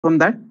confirm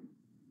that?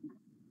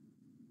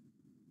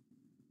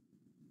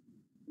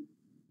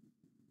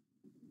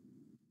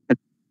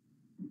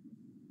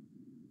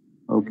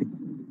 Okay.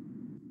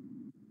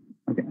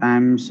 Okay.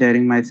 I'm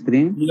sharing my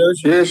screen.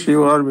 Yes, yes,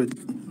 you are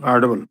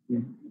audible. Yeah.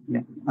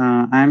 Yeah.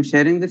 I'm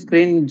sharing the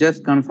screen.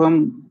 Just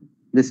confirm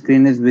the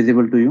screen is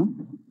visible to you.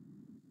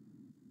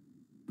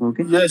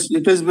 Okay. Yes,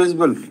 it is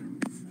visible.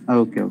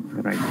 Okay.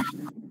 Okay. Right.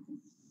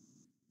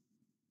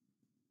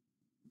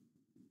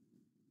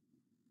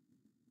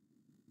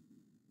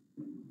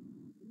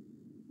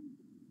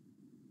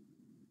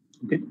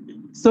 Okay.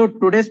 So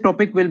today's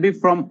topic will be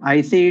from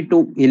ICE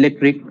to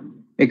electric,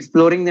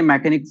 exploring the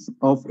mechanics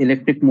of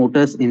electric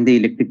motors in the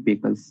electric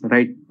vehicles,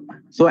 right?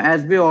 So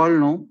as we all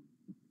know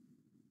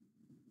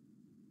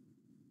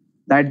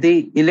that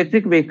the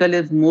electric vehicle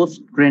is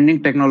most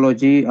trending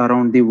technology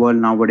around the world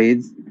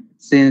nowadays.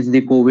 Since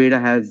the COVID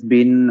has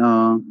been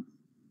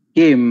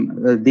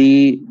came,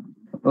 the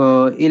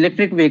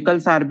electric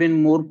vehicles are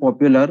been more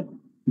popular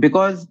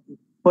because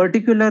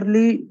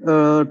particularly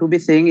to be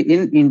saying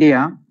in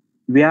India,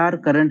 we are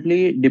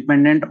currently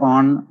dependent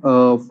on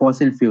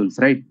fossil fuels,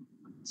 right?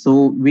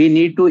 So we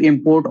need to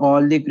import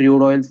all the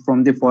crude oils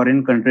from the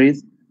foreign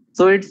countries.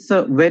 So it's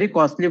very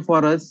costly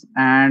for us,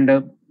 and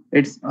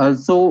it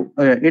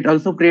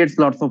also creates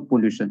lots of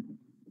pollution.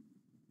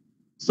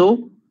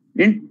 So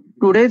in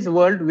today's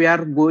world, we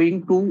are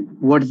going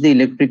towards the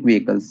electric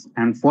vehicles,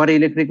 and for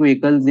electric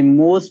vehicles, the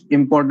most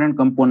important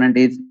component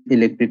is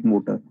electric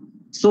motor.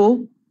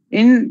 So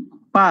in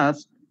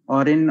past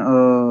or in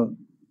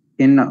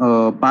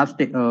past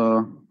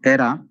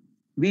era,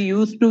 we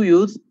used to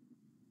use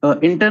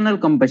internal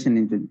combustion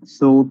engine.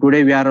 So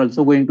today we are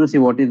also going to see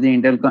what is the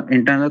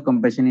internal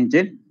combustion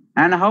engine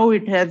and how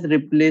it has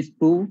replaced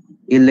to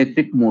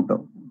electric motor.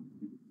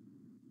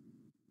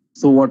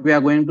 So what we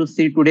are going to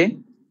see today,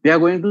 we are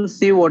going to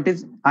see what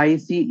is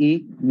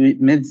ICE,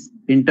 means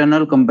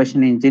internal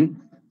combustion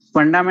engine,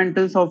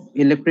 fundamentals of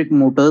electric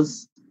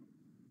motors,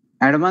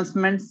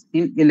 advancements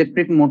in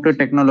electric motor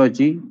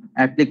technology,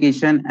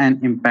 application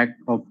and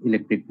impact of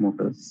electric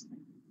motors.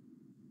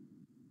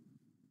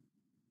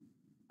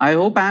 I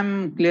hope I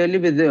am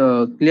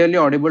clearly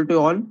audible to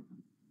all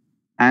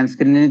and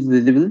screen is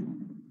visible.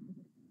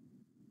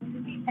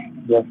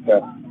 Yes,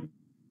 sir.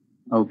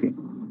 Okay.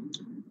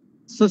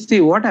 So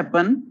see what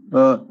happened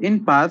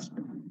in past,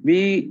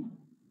 we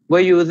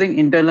were using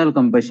internal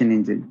combustion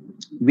engine.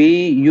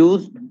 We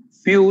used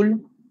fuel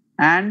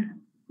and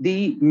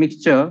the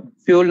mixture,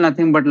 fuel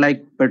nothing but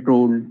like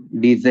petrol,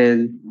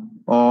 diesel,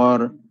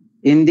 or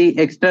in the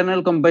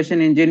external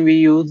combustion engine, we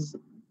use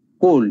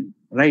coal,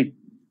 right?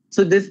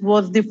 So this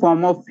was the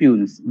form of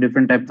fuels,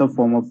 different types of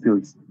form of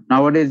fuels.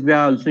 Nowadays, we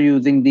are also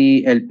using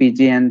the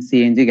LPG and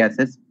CNG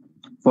gases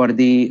for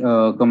the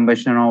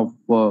combustion of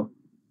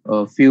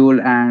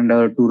fuel and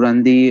to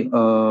run the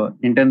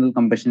internal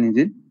combustion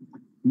engine,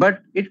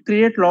 but it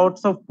creates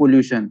lots of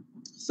pollution.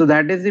 So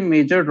that is the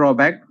major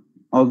drawback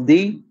of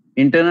the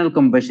internal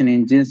combustion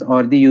engines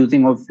or the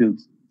using of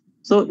fuels.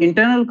 So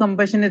internal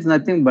combustion is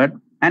nothing but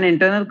an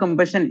internal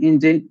combustion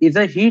engine is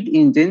a heat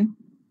engine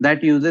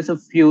that uses a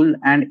fuel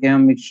and air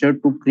mixture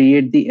to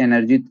create the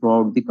energy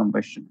throughout the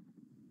combustion.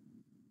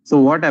 So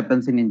what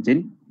happens in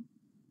engine?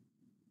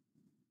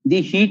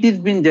 The heat is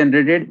being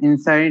generated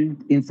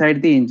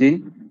inside the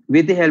engine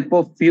with the help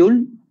of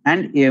fuel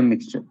and air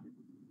mixture.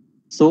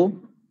 So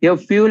your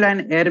fuel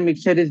and air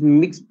mixture is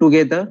mixed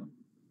together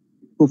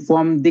to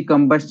form the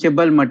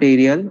combustible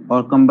material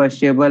or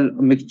combustible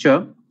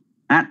mixture.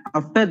 And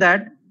after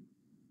that,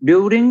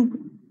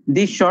 during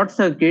the short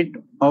circuit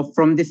of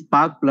from the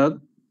spark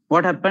plug,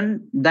 what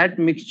happened? That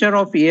mixture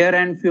of air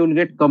and fuel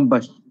get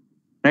combust,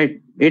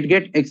 right? It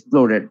get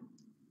exploded,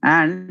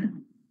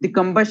 and the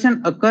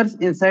combustion occurs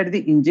inside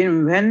the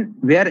engine when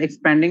we are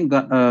expanding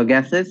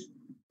gases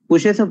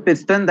pushes a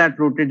piston that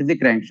rotates the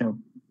crankshaft.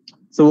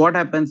 So what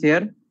happens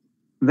here?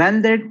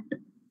 When that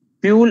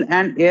fuel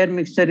and air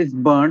mixture is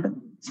burned,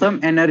 some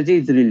energy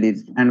is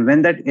released, and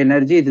when that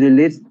energy is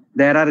released,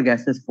 there are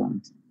gases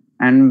formed.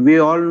 And we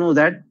all know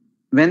that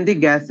when the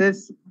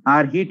gases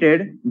are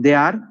heated, they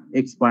are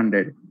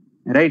expanded,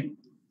 right?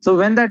 So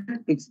when that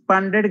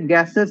expanded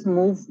gases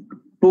move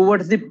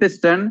towards the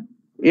piston,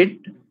 it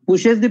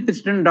pushes the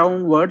piston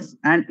downwards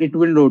and it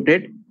will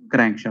rotate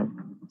crankshaft.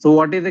 So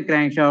what is the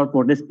crankshaft?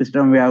 What is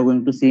piston? We are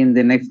going to see in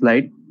the next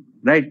slide,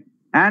 right?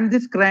 And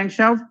this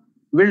crankshaft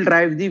will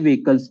drive the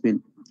vehicle's wheel.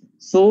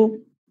 So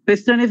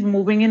piston is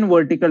moving in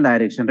vertical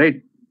direction,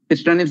 right?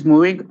 Piston is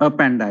moving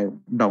up and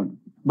down.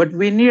 But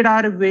we need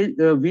our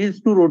wheels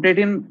to rotate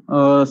in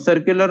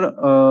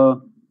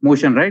circular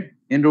motion, right?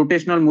 In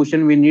rotational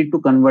motion, we need to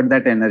convert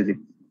that energy.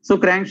 So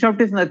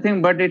crankshaft is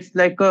nothing but it's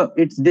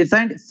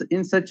designed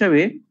in such a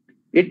way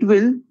it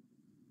will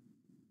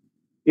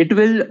it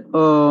will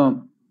uh,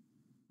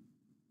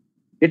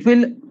 it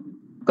will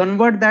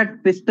convert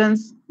that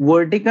piston's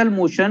vertical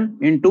motion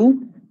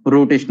into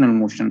rotational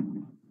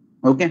motion.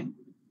 Okay.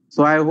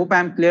 So I hope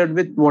I'm clear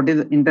with what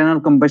is internal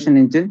combustion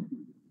engine,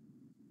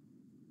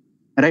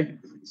 right?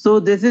 So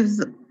this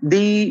is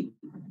the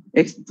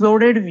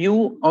exploded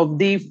view of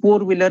the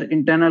four-wheeler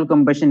internal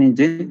combustion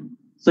engine.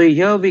 So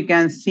here we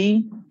can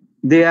see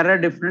there are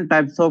different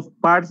types of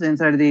parts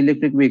inside the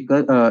electric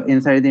vehicle,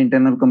 inside the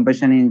internal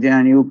combustion engine,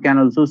 and you can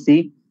also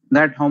see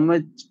that how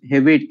much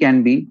heavy it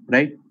can be,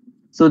 right?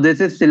 So this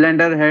is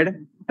cylinder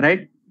head,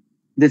 right?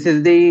 This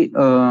is the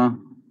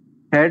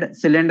head,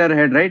 cylinder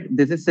head, right?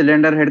 This is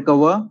cylinder head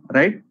cover,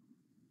 right?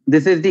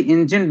 This is the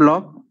engine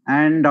block,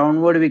 and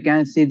downward we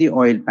can see the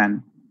oil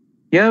pan.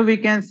 Here we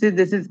can see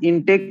this is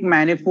intake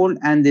manifold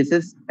and this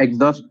is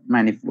exhaust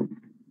manifold.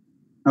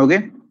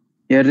 Okay.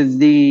 Here is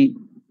the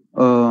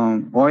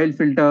oil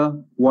filter,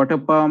 water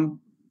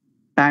pump,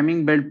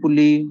 timing belt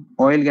pulley,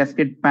 oil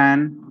gasket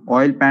pan,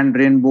 oil pan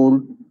drain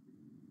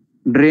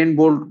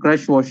bolt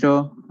crush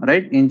washer,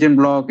 right? Engine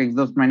block,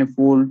 exhaust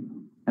manifold,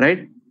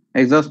 right?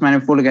 Exhaust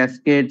manifold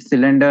gasket,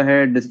 cylinder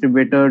head,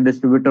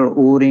 distributor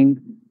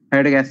O-ring,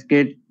 head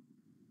gasket,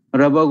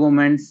 rubber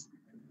grommet.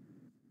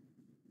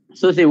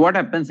 So see what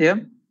happens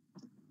here.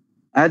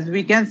 As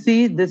we can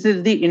see, this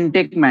is the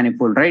intake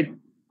manifold, right?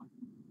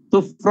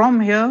 So from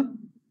here,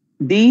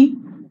 the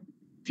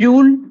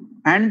fuel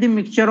and the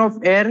mixture of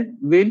air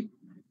will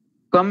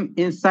come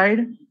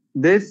inside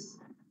this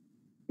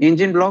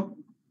engine block,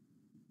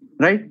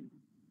 right?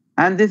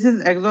 And this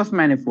is exhaust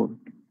manifold,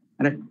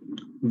 right?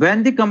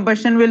 When the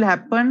combustion will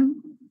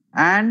happen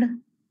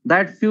and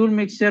that fuel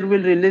mixture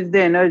will release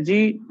the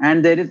energy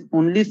and there is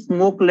only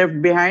smoke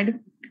left behind,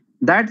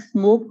 that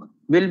smoke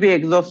will be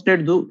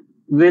exhausted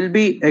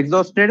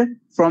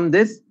from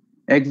this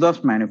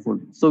exhaust manifold.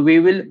 So we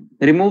will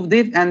remove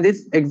this and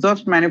this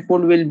exhaust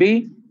manifold will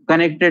be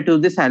connected to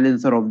the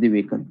silencer of the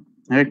vehicle,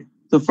 right?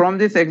 So from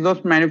this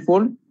exhaust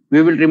manifold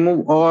we will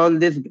remove all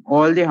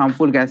the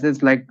harmful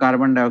gases like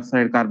carbon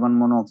dioxide, carbon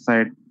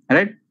monoxide,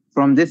 right,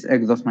 from this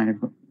exhaust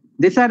manifold.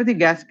 These are the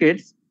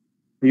gaskets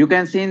you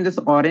can see in this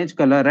orange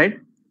color, right?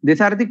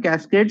 These are the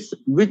gaskets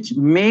which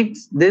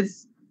makes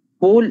this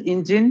whole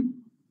engine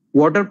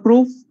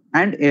waterproof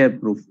and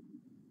airproof.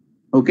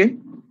 Okay.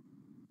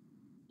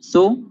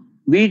 So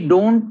we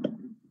don't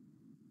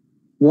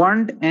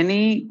want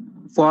any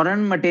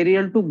foreign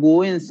material to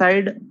go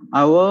inside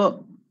our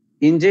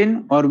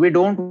engine, or we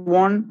don't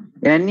want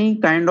any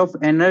kind of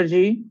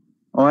energy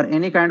or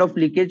any kind of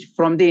leakage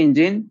from the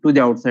engine to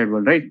the outside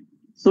world, right?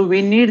 So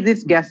we need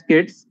these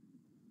gaskets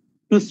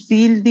to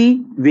seal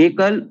the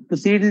vehicle, to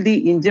seal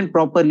the engine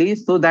properly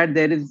so that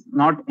there is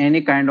not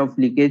any kind of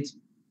leakage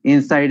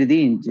inside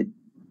the engine.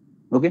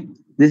 Okay.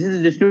 This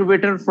is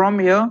distributor. From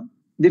here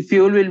the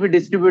fuel will be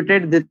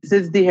distributed. This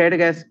is the head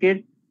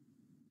gasket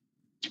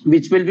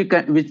which will be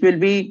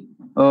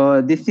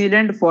the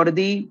sealant for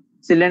the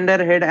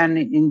cylinder head and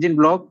engine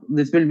block.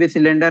 This will be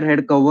cylinder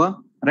head cover,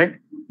 right?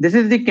 This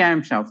is the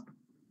camshaft.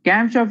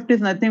 Camshaft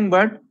is nothing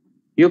but,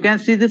 you can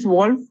see this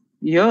valve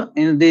here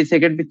in the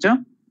second picture.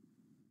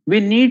 We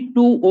need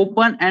to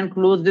open and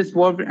close this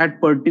valve at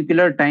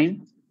particular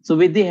time. So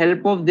with the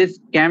help of this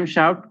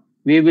camshaft,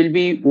 we will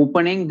be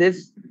opening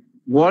this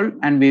valve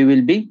and we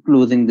will be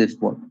closing this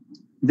valve.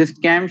 This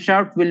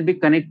camshaft will be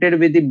connected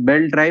with the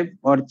belt drive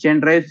or chain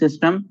drive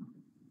system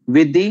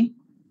with the,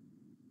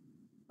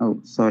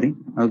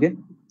 okay.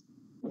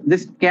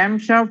 This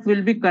camshaft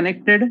will be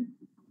connected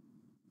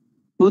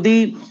to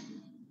the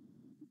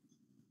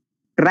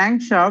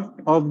crankshaft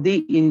of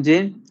the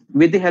engine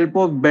with the help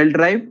of belt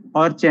drive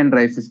or chain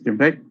drive system,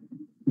 right?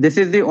 This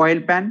is the oil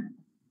pan.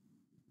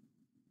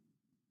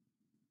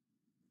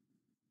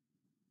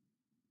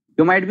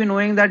 You might be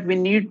knowing that we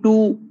need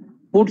to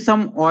put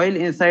some oil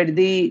inside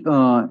the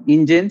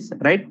engines,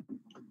 right?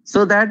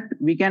 So that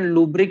we can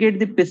lubricate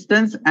the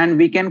pistons and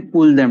we can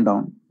cool them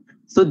down.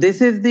 So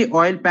this is the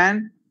oil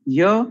pan.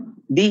 Here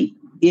the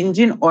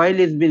engine oil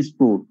is being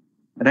stored,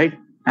 right?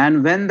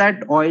 And when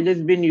that oil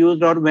is being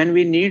used, or when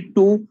we need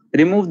to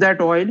remove that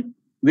oil,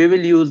 we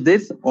will use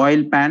this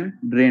oil pan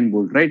drain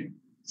bolt, right?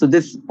 So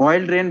this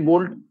oil drain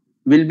bolt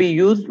will be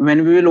used.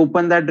 When we will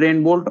open that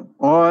drain bolt,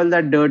 all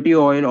that dirty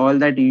oil, all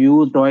that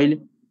used oil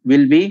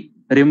will be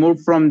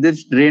removed from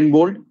this drain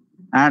bolt,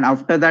 and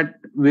after that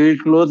we will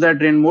close that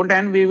drain bolt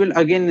and we will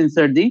again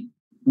insert the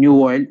new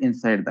oil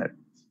inside that.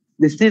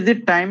 This is the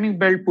timing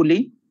belt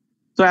pulley.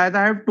 So as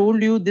I have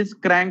told you, this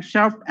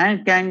crankshaft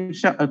and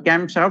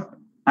camshaft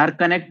are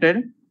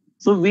connected.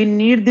 So we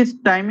need this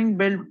timing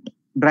belt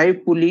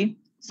drive pulley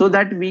so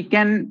that we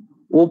can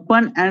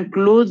open and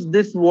close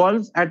these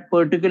valves at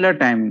particular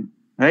timing,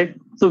 right?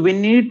 So we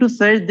need to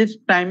set this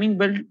timing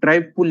belt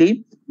drive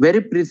pulley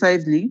very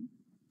precisely.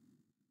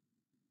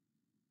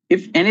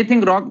 If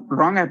anything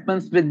wrong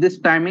happens with this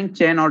timing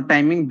chain or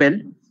timing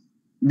belt,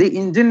 the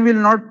engine will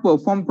not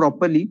perform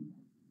properly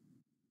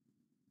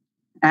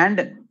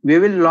and we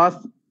will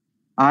lose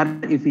our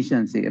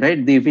efficiency,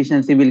 right? The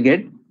efficiency will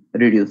get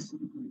reduced.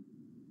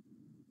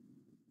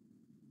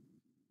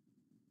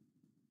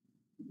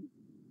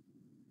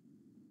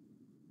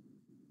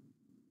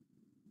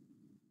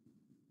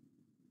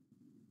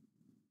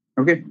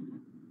 Okay.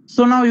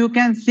 So now you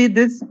can see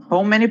this,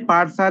 how many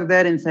parts are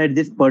there inside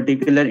this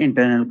particular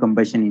internal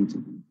combustion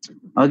engine.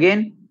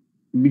 Again,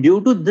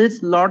 due to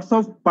this lots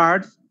of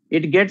parts,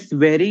 it gets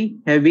very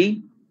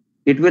heavy.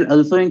 It will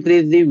also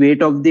increase the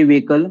weight of the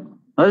vehicle.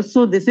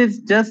 Also, this is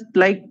just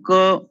like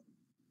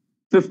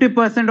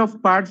 50%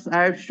 of parts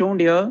I have shown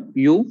here.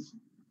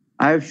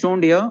 I have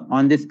shown here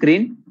on the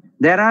screen.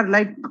 There are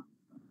like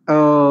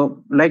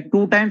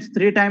two times,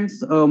 three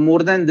times more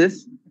than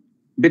this,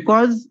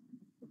 because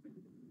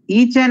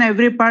each and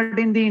every part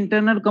in the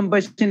internal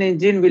combustion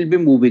engine will be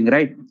moving,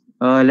 right?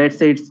 Let's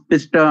say it's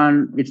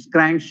piston, it's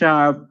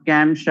crankshaft,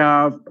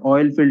 camshaft,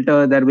 oil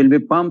filter. There will be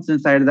pumps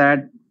inside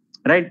that,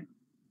 right?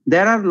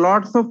 There are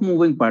lots of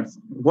moving parts.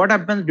 What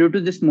happens due to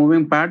this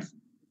moving parts?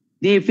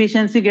 The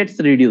efficiency gets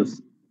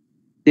reduced.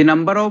 The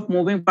number of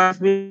moving parts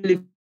will increase,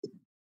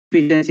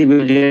 efficiency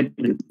will get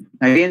reduced.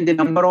 Again, the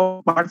number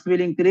of parts will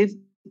increase,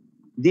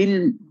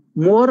 the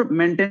more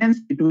maintenance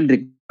it will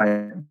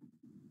require.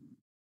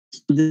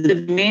 So this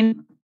is the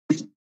main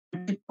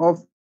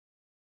of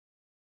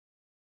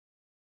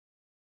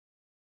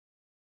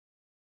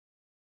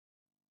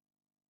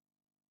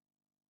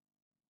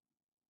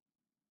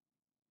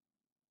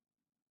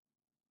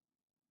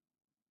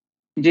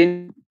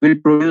engine will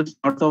produce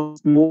lots of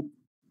smoke.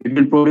 It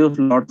will produce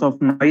lots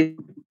of noise.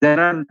 There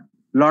are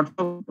lots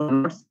of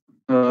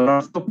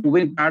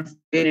moving parts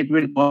where it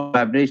will cause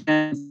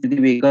vibrations in the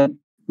vehicle,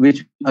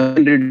 which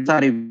again reduce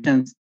our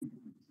efficiency.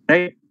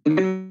 Right?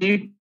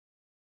 Again,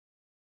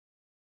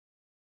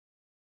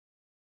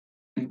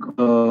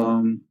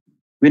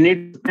 we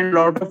need to spend a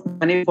lot of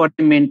money for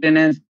the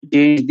maintenance, to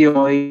change the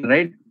oil,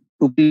 right?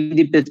 To clean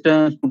the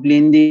pistons, to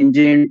clean the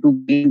engine,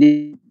 to clean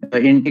the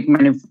intake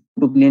manifold,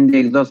 to clean the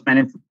exhaust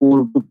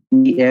manifold, to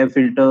clean the air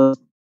filters,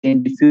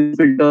 clean the fuel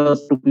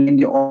filters, to clean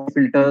the oil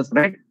filters,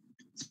 right?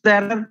 So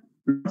there are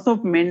lots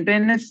of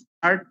maintenance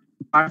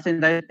parts in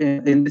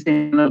this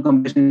internal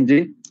combustion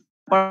engine.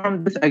 Apart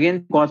from this,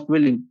 again, cost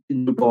will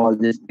increase due to all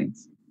these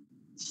things.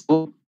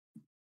 So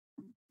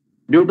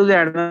due to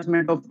the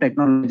advancement of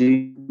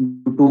technology,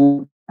 due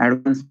to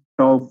advancement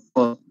of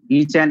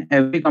each and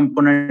every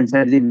component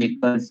inside the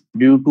vehicles,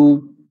 due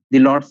to the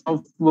lots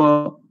of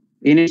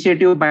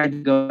initiative by the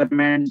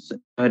governments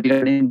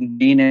regarding the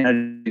green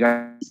energy,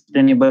 regarding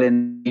sustainable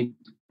energy,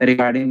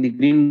 regarding the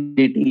green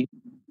mobility,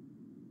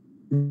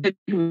 these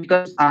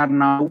vehicles are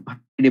now highly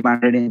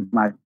demanded in the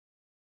market.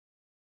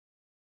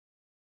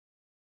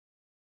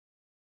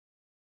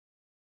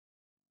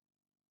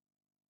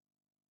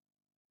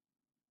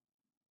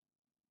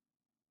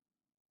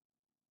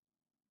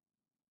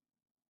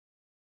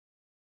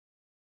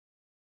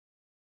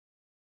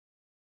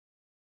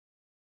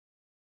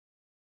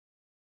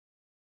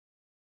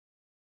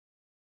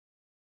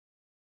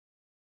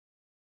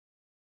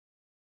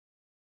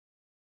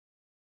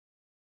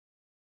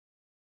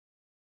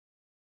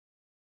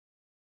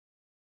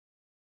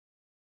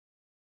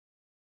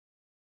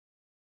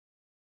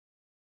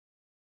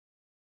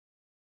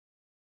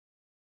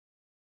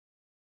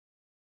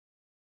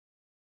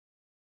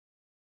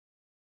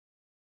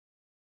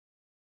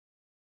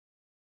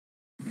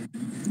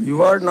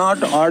 You are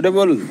not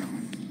audible.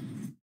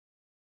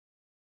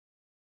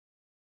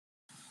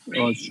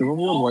 Shivam,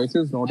 your voice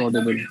is not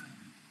audible.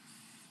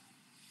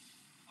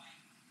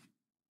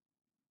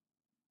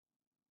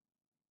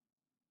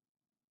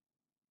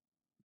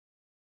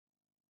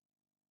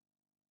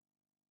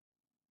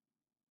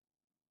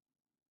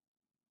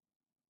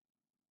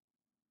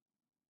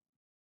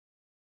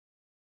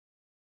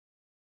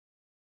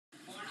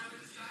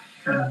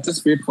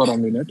 Just wait for a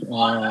minute.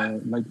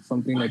 Like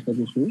something like that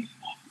issue.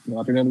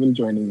 Martin will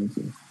join in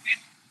soon.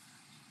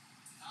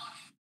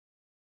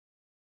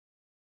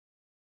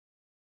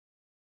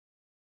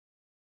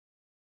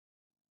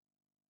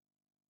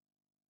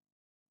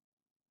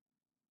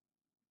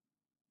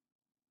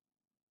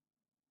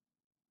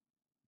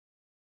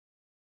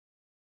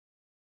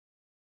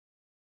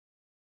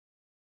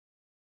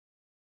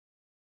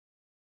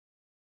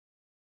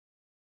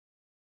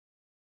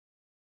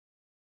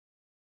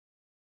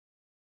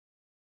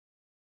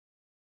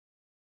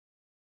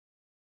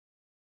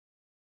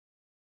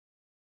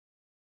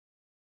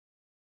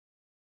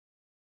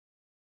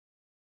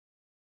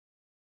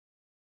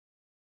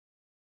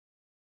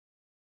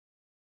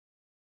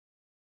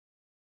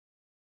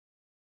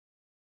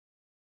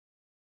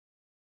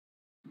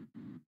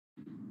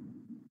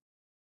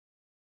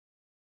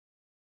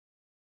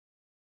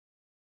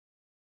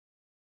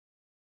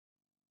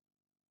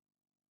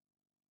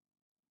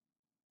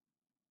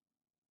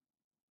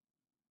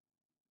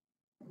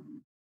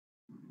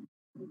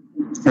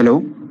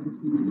 Hello,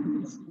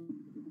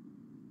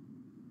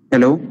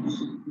 hello,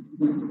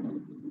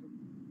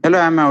 hello.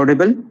 Am I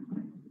audible?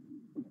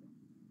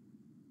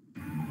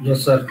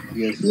 Yes, sir.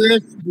 Yes.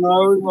 Yes,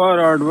 now you are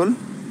audible.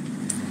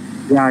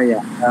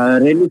 Yeah.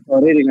 Really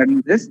sorry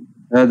regarding this.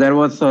 There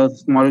was a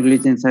small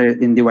glitch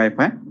inside in the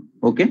Wi-Fi.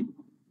 Okay.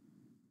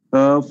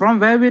 From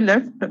where we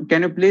left,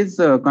 can you please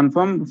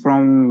confirm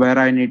from where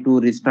I need to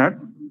restart?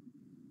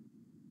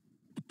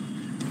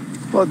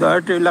 For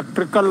that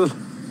electrical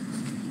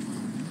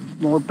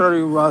motor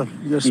you were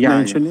just Yeah.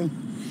 mentioning.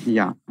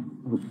 Yeah.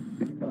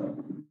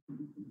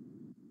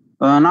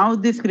 Now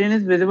the screen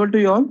is visible to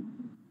you all.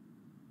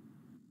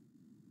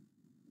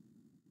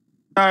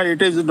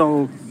 It is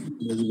now.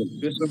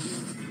 Yes, sir.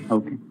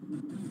 Okay.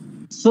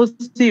 So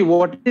see,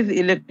 what is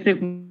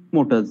electric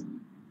motors?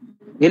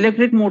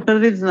 Electric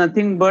motor is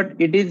nothing but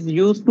it is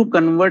used to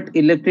convert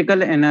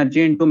electrical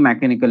energy into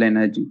mechanical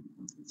energy.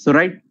 So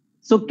right.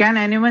 So can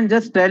anyone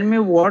just tell me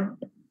what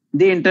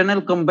the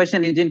internal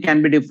combustion engine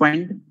can be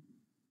defined?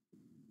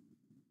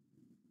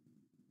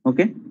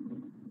 Okay.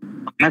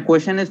 My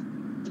question is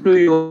to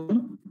you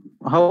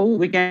all, how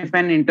we can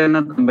define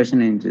internal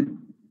combustion engine?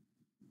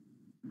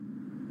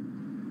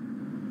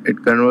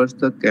 It converts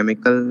the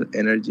chemical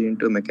energy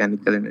into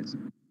mechanical energy.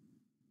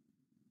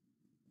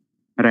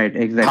 Right,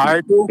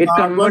 exactly. It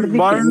converts Hydrocarbon the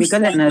burns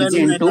chemical and then energy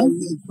into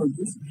energy is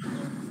produced.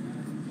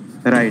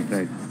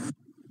 right.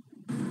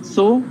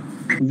 So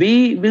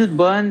we will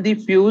burn the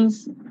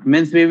fuels,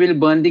 means we will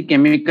burn the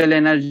chemical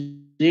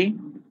energy.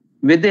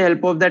 With the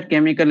help of that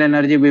chemical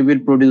energy, we will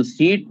produce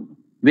heat.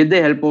 With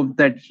the help of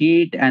that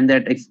heat and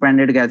that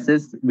expanded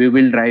gases, we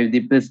will drive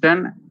the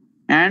piston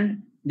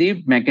and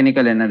the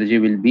mechanical energy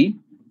will be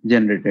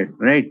generated,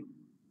 right?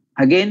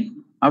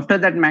 Again, after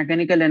that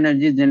mechanical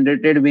energy is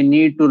generated, we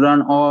need to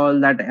run all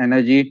that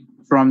energy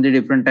from the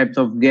different types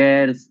of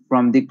gears,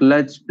 from the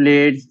clutch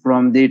plates,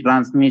 from the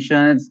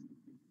transmissions.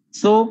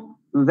 So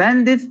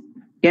when this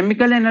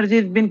chemical energy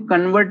has been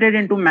converted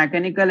into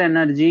mechanical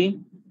energy,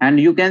 and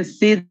you can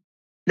see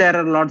there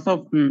are lots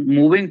of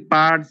moving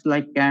parts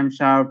like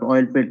camshaft,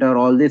 oil filter,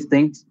 all these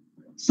things.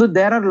 So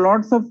there are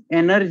lots of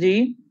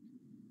energy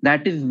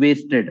that is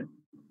wasted,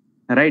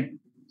 right?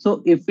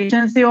 So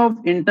efficiency of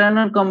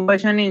internal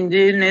combustion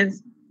engine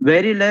is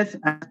very less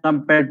as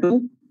compared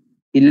to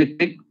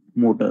electric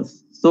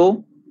motors.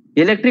 So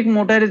electric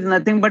motor is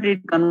nothing but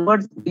it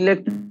converts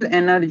electrical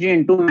energy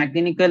into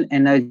mechanical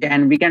energy,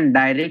 and we can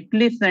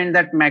directly send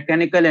that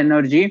mechanical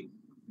energy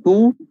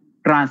to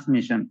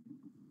transmission,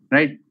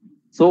 right?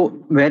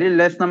 So very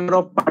less number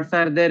of parts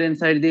are there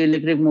inside the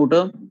electric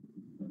motor.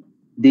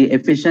 The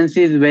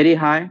efficiency is very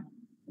high.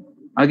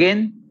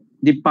 Again,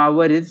 the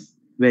power is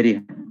very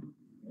high,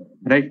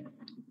 right?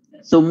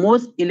 So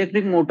most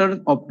electric motors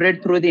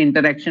operate through the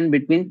interaction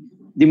between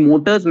the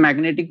motor's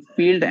magnetic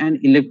field and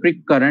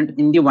electric current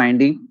in the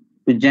winding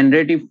to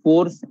generate a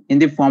force in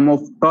the form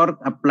of torque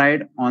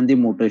applied on the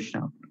motor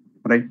shaft,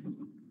 right?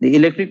 The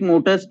electric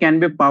motors can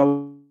be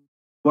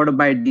powered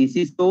by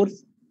DC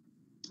source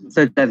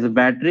such as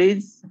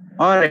batteries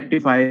or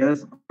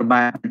rectifiers, or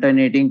by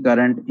alternating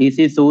current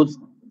AC source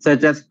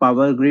such as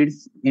power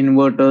grids,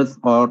 inverters,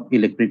 or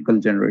electrical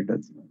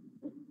generators,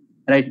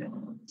 right?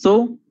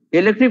 So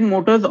electric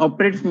motors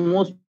operates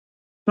most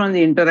on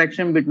the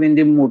interaction between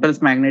the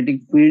motor's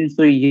magnetic field.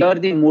 So here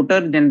the motor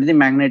generates the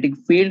magnetic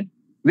field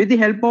with the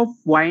help of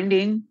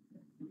winding.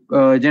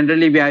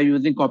 Generally we are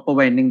using copper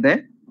winding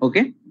there.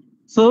 Okay.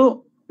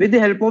 So with the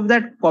help of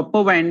that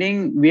copper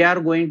winding, we are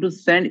going to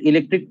send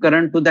electric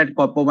current to that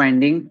copper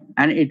winding,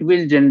 and it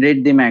will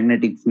generate the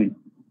magnetic field.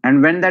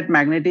 And when that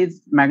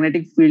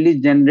magnetic field is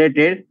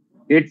generated,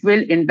 it will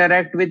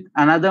interact with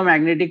another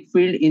magnetic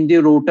field in the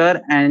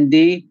rotor, and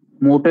the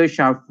motor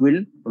shaft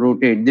will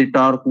rotate. The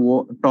torque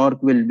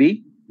will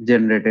be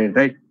generated,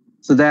 right?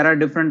 So there are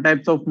different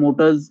types of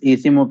motors,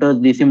 AC motors,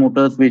 DC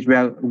motors, which we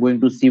are going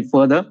to see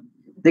further.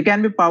 They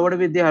can be powered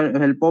with the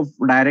help of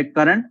direct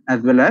current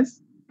as well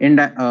as in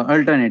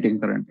alternating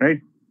current, right?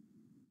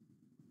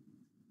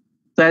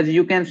 So as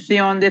you can see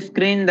on the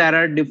screen, there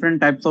are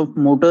different types of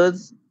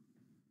motors,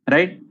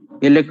 right?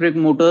 Electric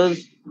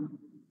motors.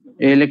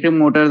 Electric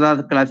motors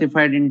are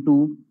classified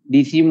into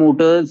DC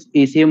motors,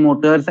 AC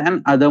motors,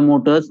 and other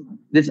motors.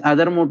 These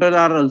other motors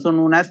are also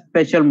known as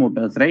special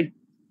motors, right?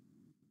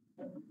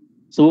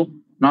 So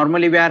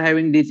normally we are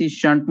having DC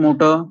shunt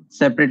motor,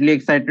 separately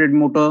excited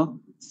motor,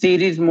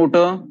 series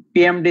motor,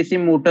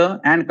 PMDC motor,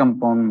 and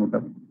compound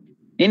motor.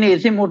 In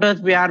AC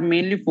motors, we are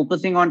mainly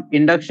focusing on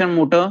induction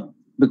motor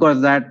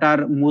because that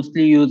are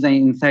mostly used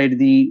inside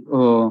the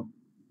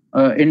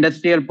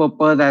industrial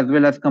purpose as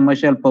well as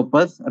commercial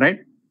purpose,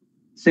 right?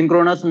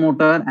 Synchronous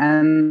motor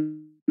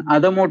and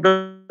other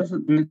motors,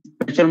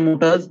 special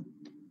motors,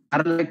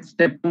 are like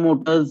stepper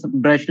motors,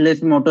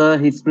 brushless motor,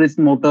 hysteresis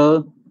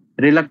motor,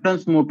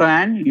 reluctance motor,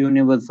 and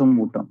universal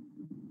motor.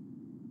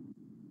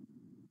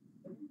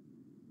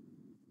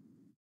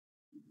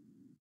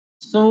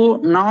 So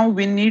now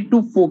we need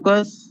to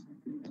focus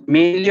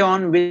mainly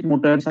on which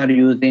motors are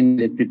used in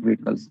electric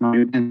vehicles. Now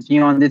you can see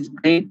on the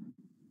screen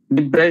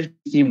the brushed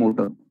DC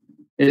motor.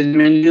 It is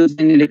mainly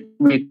used in electric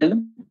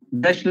vehicle.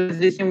 Brushless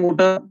DC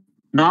motor.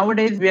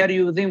 Nowadays we are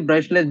using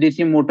brushless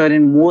DC motor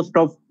in most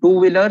of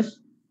two-wheelers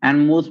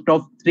and most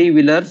of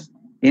three-wheelers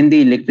in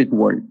the electric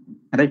world.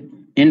 Right?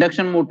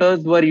 Induction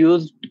motors were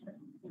used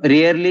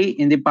rarely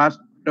in the past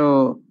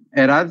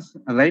eras.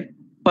 Right?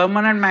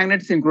 Permanent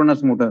magnet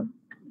synchronous motor.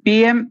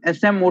 PM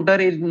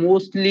motor is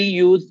mostly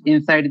used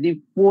inside the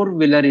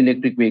four-wheeler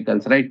electric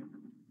vehicles, right?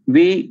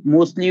 We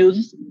mostly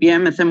use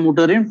PM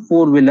motor in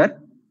four-wheeler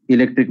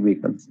electric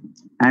vehicles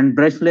and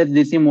brushless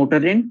DC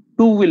motor in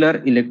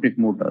two-wheeler electric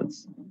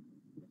motors.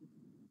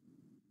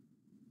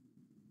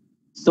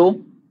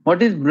 So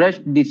what is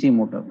brushed DC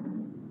motor?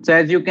 So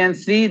as you can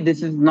see,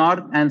 this is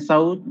north and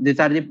south. These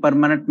are the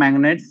permanent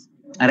magnets,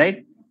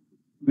 right?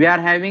 We are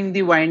having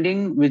the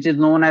winding, which is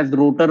known as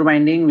rotor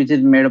winding, which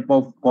is made up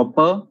of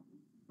copper.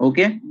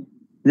 Okay.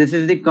 This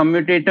is the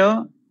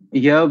commutator.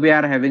 Here we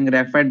are having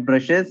graphite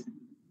brushes,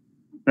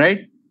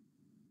 right?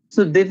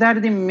 So these are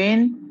the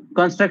main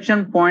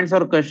construction points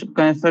or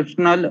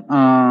constructional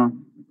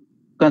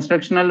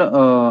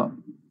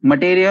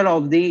material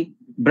of the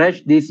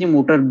brush DC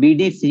motor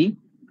BDC,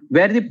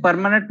 where the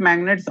permanent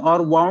magnets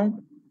or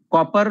wound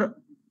copper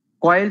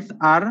coils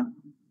are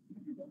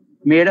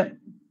made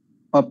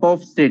up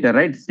of stator,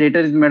 right? Stator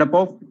is made up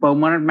of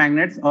permanent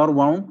magnets or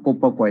wound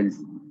copper coils.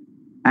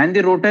 And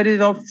the rotor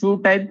is of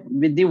shoe type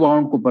with the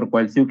wound copper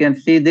coils. You can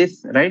see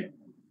this, right?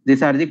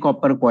 These are the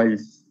copper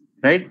coils,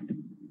 right?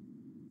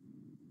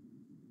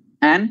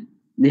 And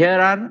here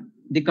are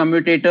the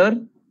commutator.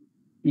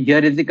 Here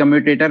is the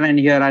commutator and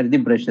here are the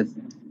brushes.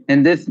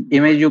 In this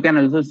image, you can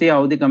also see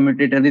how the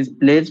commutator is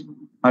placed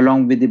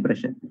along with the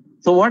brushes.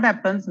 So what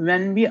happens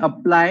when we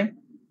apply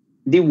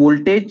the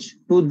voltage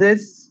to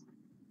this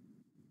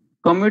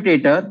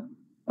commutator,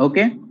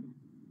 okay,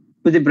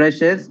 to the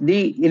brushes,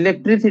 the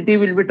electricity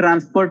will be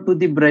transferred to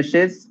the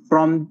brushes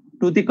from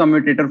to the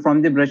commutator,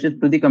 from the brushes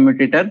to the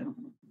commutator,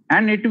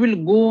 and it will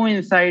go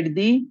inside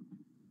the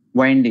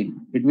winding.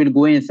 It will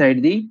go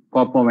inside the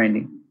copper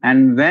winding.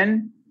 And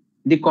when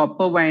the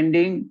copper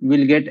winding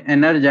will get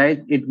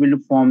energized, it will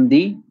form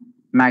the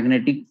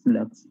magnetic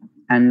flux.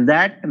 And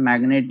that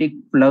magnetic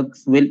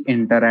flux will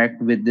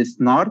interact with this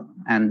north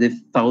and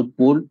this south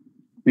pole,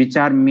 which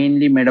are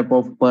mainly made up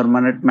of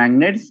permanent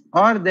magnets,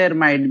 or there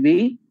might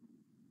be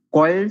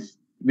coils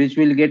which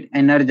will get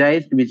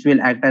energized, which will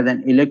act as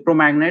an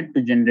electromagnet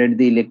to generate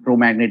the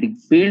electromagnetic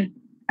field,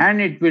 and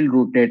it will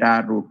rotate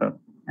our rotor.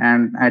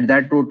 And at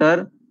that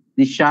rotor,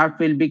 the shaft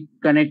will be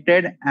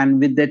connected, and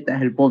with the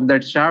help of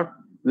that shaft,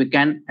 we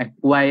can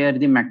acquire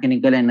the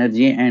mechanical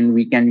energy and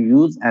we can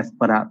use as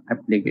per our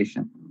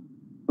application.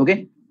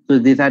 Okay, so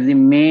these are the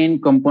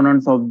main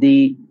components of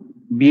the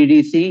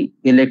BDC: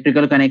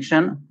 electrical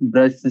connection,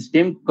 brush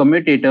system,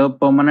 commutator,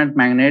 permanent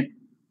magnet,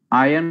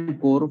 iron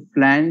core,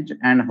 flange,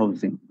 and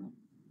housing.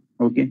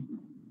 Okay.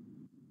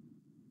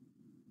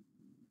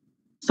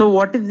 So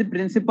what is the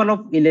principle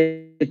of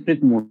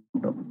electric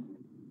motor?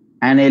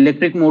 An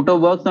electric motor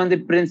works on the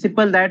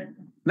principle that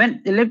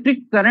when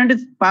electric current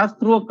is passed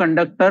through a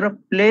conductor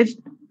placed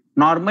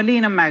normally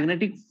in a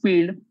magnetic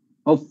field,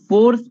 a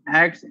force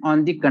acts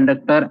on the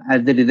conductor,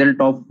 as the result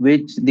of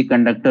which the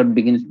conductor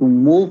begins to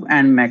move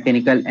and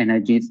mechanical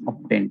energy is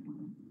obtained.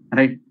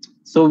 Right.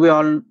 So we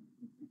all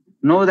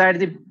know that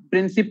the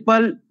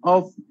principle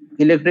of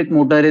electric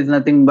motor is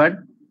nothing but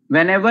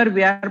whenever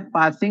we are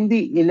passing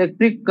the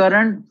electric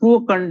current through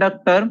a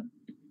conductor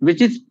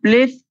which is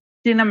placed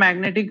in a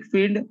magnetic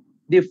field,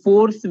 the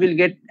force will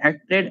get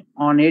acted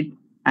on it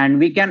and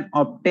we can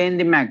obtain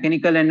the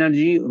mechanical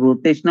energy,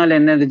 rotational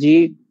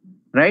energy,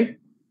 right,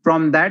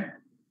 from that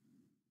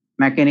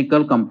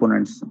mechanical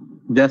components,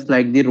 just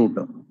like the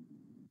rotor.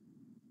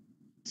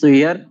 So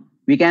here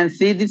we can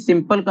see the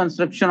simple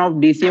construction of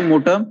DC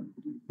motor,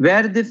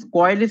 where this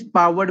coil is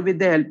powered with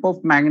the help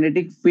of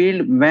magnetic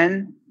field.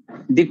 When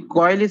the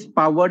coil is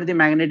powered, the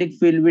magnetic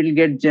field will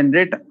get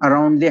generated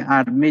around the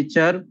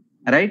armature,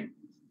 right?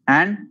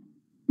 And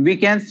we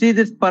can see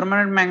this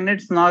permanent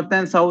magnets north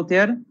and south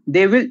here.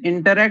 They will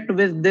interact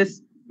with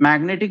this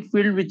magnetic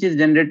field which is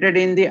generated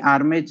in the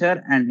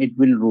armature and it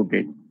will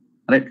rotate,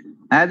 right?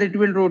 As it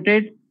will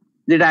rotate,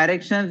 the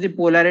directions, the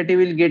polarity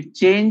will get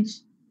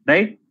changed,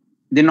 right?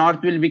 The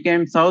north will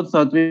become south,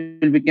 south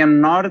will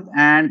become north,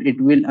 and it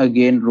will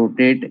again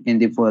rotate in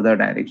the further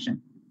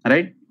direction,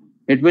 right?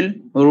 It will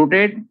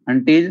rotate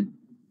until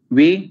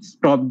we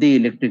stop the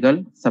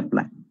electrical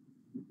supply.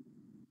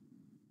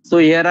 So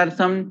here are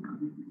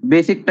some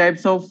basic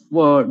types of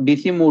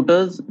DC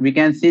motors. We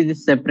can see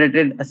this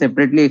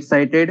separately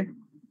excited,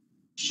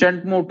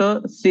 shunt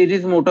motor,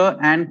 series motor,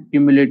 and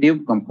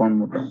cumulative compound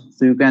motor.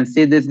 So you can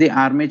see this, the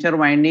armature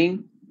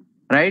winding,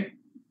 right?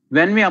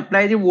 When we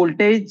apply the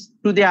voltage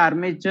to the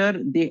armature,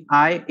 the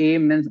IA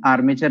means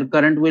armature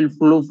current will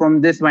flow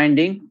from this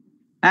winding,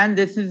 and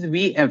this is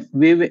VF.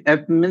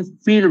 VF means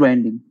field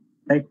winding,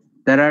 right?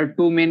 There are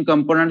two main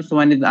components.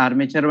 One is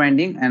armature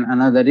winding and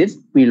another is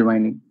field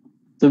winding.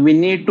 So we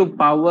need to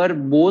power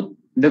both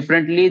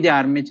differently. The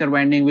armature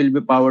winding will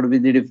be powered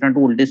with the different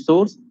voltage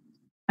source,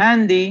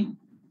 and the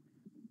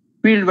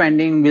field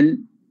winding will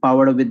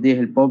powered with the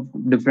help of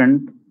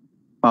different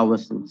power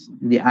source.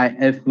 The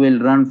IF will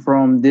run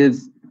from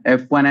this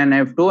F1 and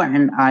F2,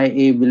 and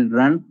IA will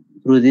run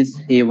through this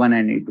A1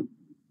 and A2.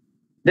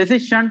 This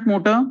is shunt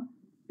motor.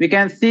 We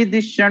can see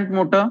this shunt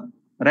motor,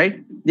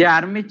 right? The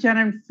armature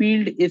and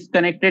field is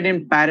connected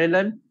in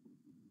parallel.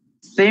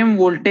 Same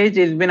voltage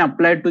is been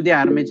applied to the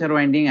armature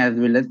winding as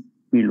well as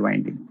field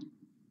winding.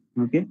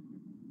 Okay.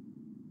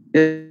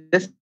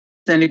 Yes,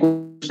 any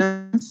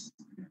questions?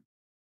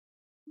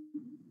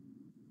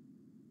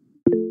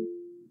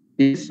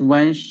 Yes,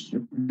 Vansh,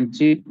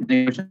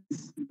 any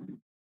questions?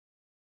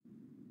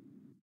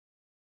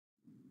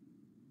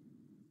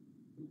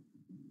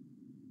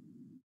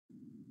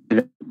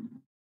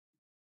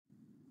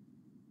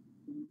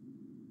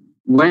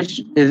 Vansh,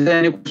 is there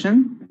any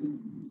question?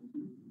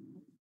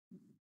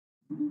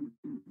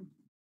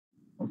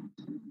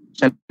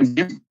 Shall I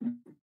continue?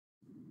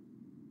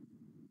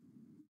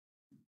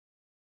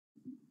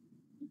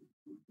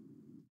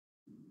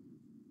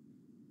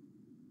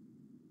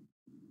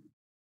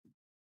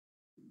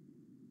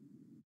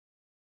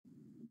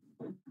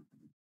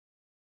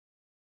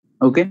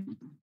 Okay. You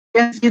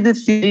can see the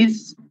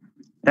series,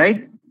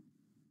 right?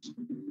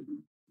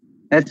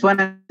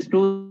 S1, S2,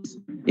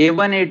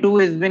 A1,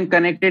 A2 has been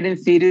connected in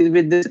series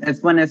with this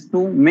S1,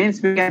 S2.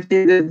 Means we can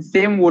see the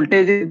same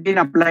voltage is being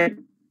applied.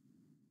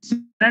 So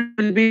current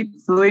will be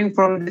flowing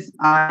from this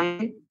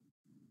I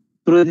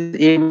through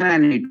this A1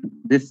 and A2.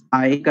 This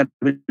I current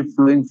will be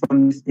flowing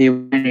from this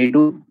A1 and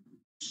A2.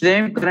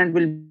 Same current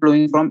will be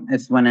flowing from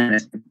S1 and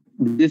S2.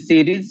 This is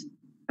series,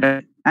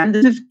 right? And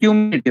this is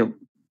cumulative,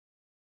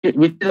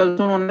 which is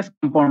also known as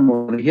compound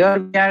motor. Here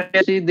we are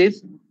see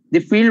this. The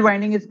field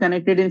winding is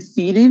connected in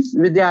series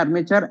with the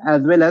armature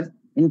as well as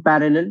in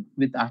parallel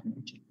with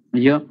armature.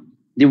 Here,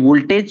 the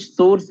voltage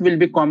source will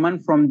be common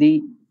from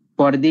the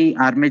for the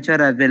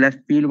armature as well as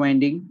field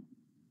winding.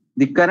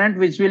 The current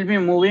which will be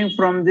moving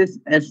from this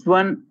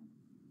S1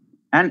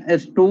 and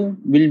S2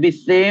 will be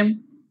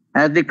same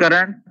as the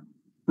current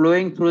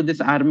flowing through this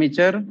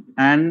armature,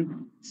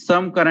 and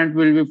some current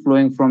will be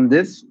flowing from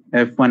this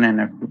F1 and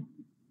F2.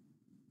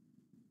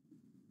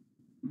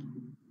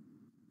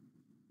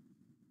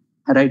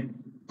 Right.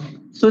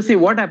 So see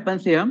what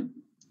happens here.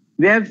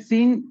 We have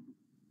seen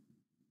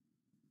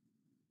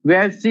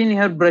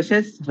here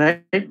brushes,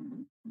 right?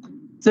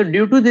 So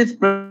due to these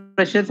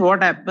brushes,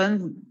 what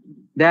happens?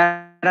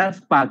 There are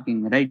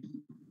sparking, right?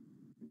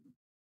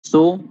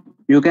 So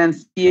you can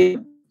see,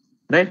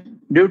 right?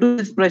 Due to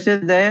these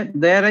brushes,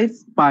 there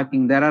is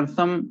sparking. There are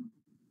some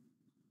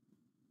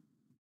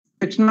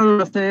frictional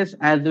losses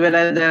as well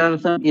as there are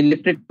some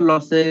electrical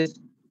losses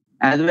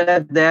as well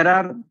as there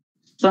are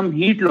some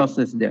heat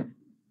losses there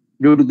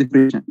due to the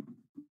friction.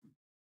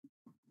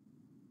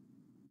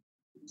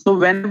 So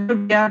whenever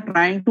we are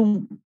trying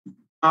to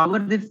power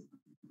this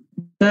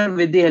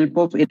with the help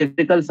of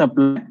electrical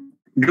supply,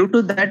 due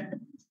to that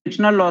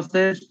frictional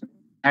losses,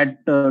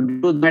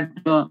 due to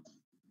that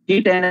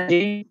heat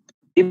energy,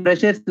 the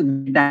brushes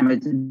get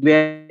damaged.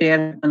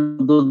 Where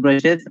those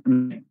brushes,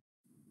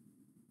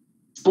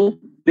 so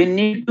we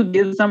need to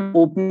give some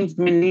openings.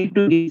 We need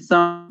to give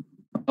some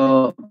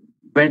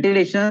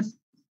ventilations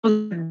so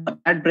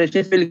that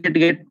brushes will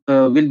get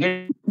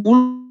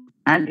cool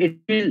and it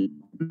will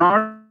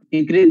not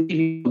increase the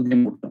heat of the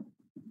motor.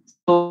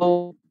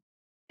 So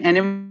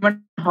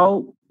anyone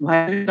how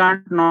why we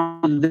can't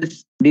not use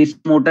this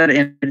DC motor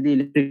inside the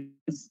electric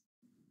vehicles?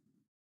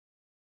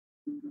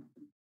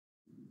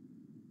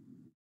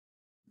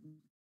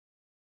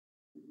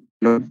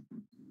 Hello,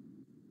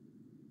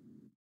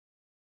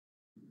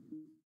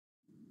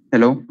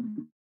 hello,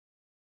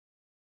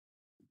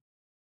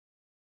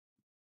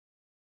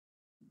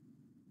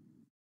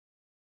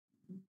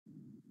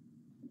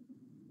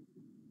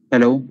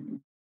 hello.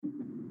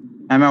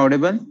 Am I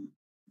audible?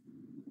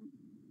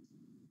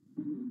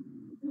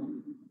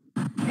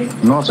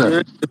 No,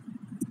 sir.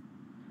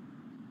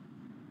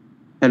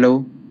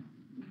 Hello.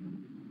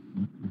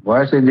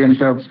 Voice is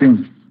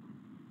interrupting.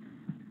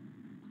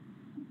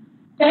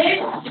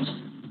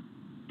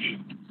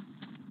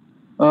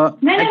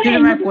 Actually,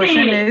 my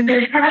question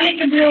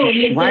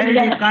is why we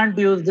can't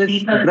use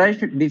this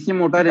brushed DC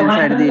motor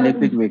inside the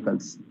electric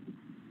vehicles?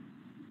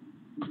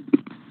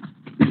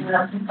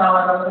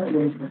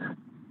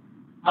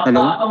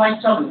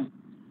 Hello.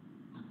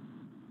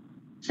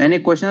 Any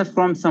questions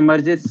from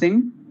Samarjit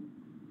Singh?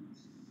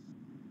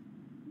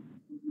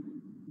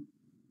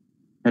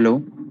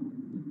 Hello.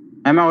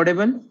 Am I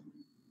audible?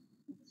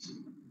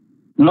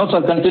 No,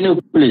 sir.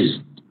 Continue, please.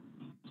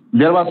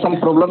 There was some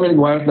problem in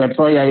voice. That's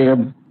why I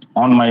am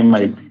on my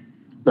mic.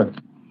 Sir.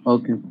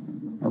 Okay.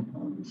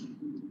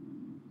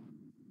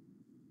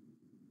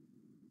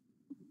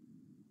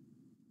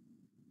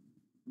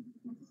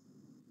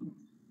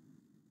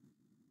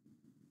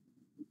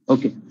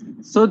 Okay.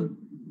 So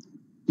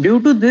due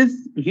to this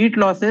heat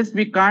losses,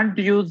 we can't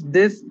use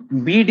this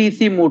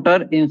BDC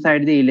motor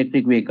inside the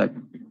electric vehicle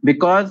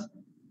because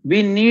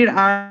we need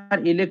our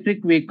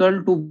electric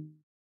vehicle to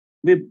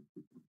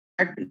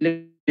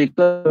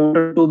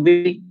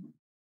be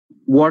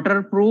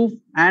waterproof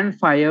and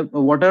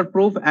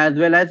waterproof as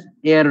well as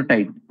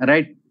airtight,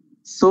 right?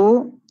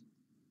 So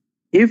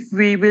if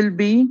we will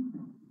be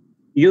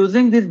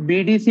using this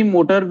BDC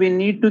motor, we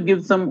need to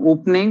give some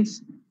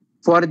openings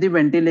for the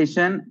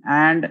ventilation,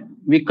 and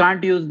we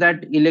can't use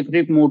that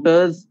electric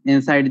motors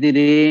inside the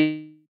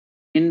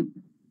rain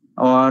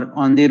or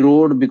on the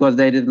road because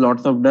there is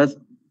lots of dust.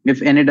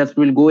 If any dust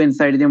will go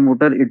inside the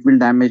motor, it will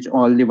damage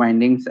all the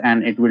windings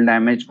and it will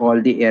damage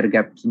all the air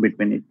gaps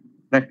between it,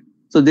 right?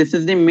 So this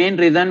is the main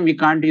reason we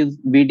can't use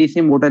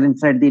BDC motor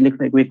inside the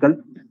electric vehicle.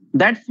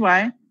 That's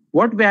why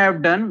what we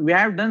have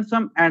done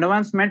some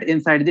advancement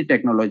inside the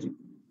technology.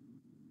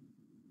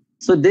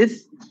 So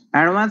this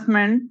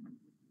advancement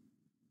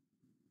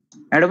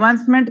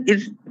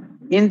is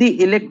in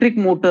the electric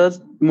motor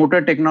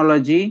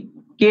technology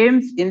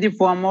came in the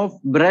form of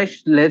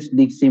brushless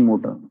DC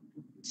motor.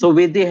 So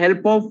with the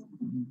help of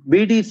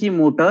BDC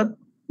motor,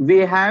 we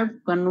have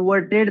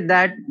converted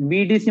that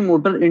BDC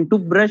motor into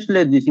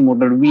brushless DC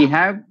motor. We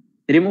have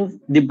removed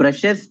the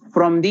brushes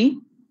from the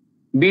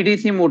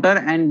BDC motor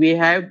and we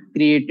have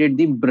created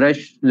the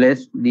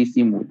brushless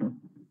DC motor.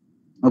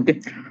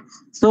 Okay.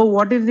 So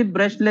what is the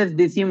brushless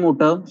DC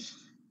motor?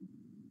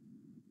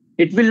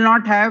 It will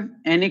not have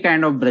any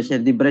kind of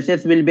brushes. The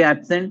brushes will be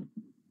absent.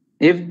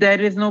 If there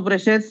is no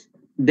brushes,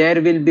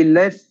 there will be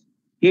less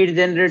heat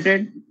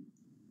generated.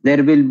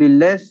 There will be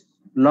less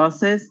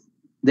losses.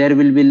 There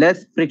will be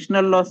less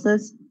frictional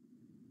losses.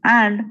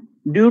 And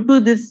due to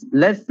this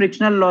less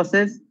frictional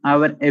losses,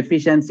 our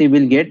efficiency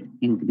will get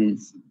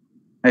increased.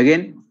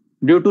 Again,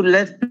 due to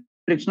less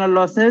frictional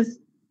losses,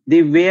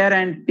 the wear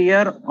and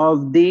tear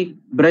of the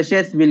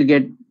brushes will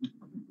get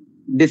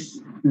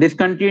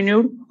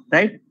discontinued,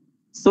 right?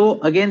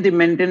 So again, the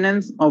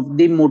maintenance of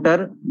the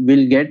motor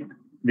will get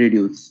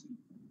reduced.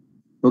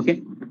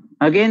 Okay.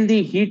 Again,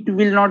 the heat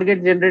will not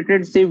get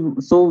generated,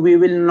 so we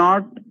will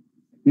not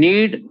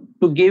need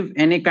to give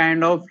any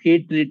kind of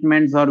heat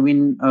treatments, or we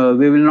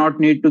will not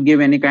need to give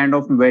any kind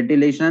of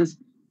ventilations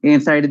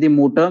inside the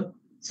motor,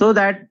 so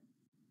that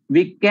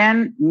we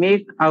can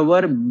make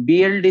our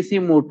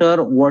BLDC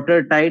motor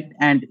watertight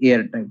and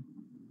airtight.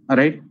 All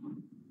right.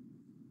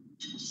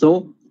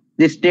 So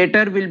the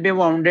stator will be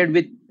wounded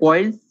with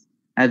coils.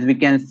 As we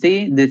can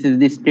see, this is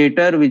the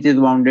stator which is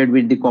wounded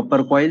with the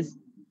copper coils.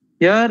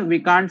 Here we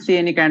can't see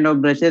any kind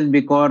of brushes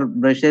because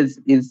brushes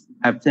is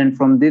absent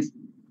from this.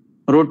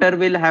 Rotor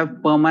will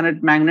have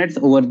permanent magnets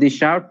over the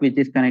shaft which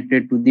is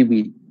connected to the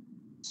wheel.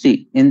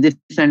 See, in this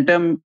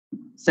center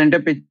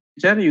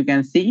picture, you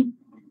can see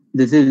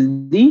this is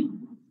the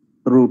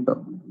rotor,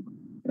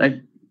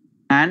 right?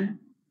 And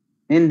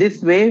in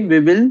this way,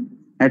 we will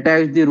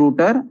attach the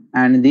rotor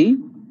and the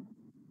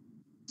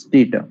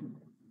stator.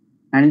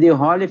 And the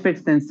Hall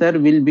effect sensor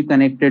will be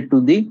connected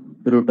to the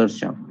rotor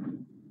shaft.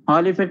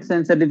 Hall effect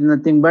sensor is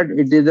nothing but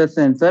it is a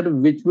sensor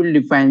which will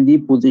define the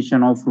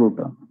position of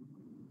rotor.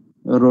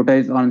 Rotor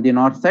is on the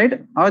north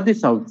side or the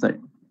south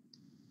side.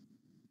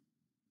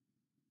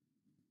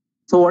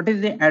 So what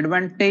is the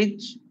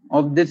advantage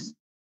of this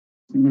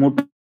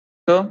motor?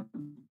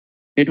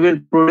 It will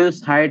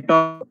produce high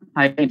torque,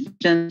 high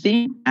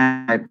efficiency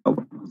and high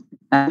power,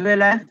 as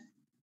well as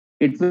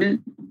it will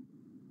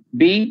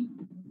be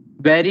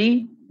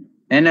very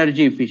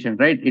energy efficient,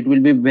 right? It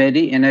will be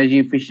very energy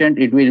efficient.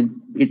 It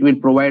will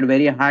provide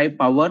very high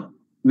power,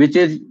 which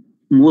is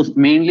most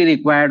mainly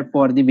required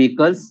for the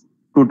vehicles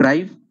to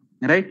drive,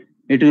 right?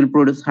 It will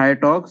produce high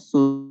torque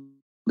so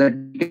that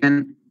we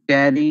can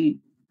carry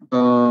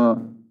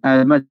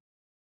as much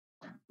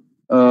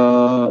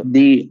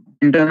the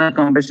internal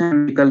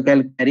combustion vehicle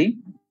can carry,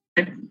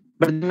 right?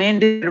 But the main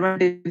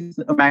disadvantage is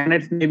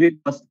magnets may be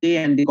costly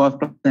and the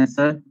cost of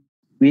sensor.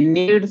 We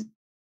need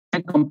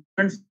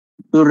components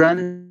to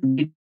run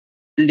the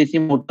DC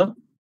motor.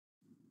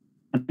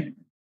 Right?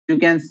 You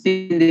can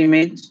see in the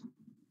image.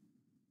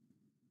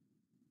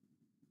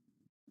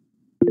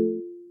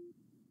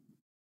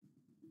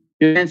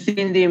 You can see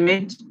in the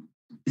image.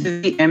 This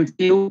is the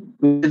MCU,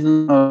 which is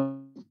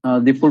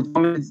the full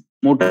form is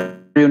motor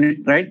unit,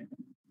 right?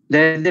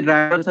 There is the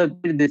driver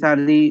circuit. These are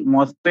the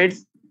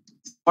MOSFETs.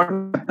 What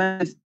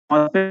happens is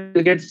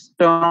MOSFET gets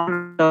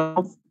turned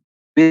off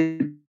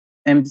with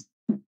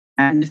MCU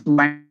and this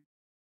winding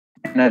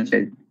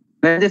energized.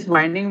 When this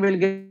winding will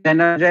get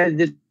energized,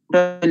 this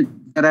motor will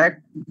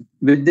interact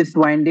with this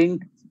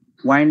winding's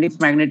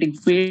magnetic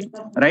field,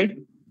 right?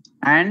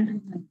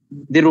 And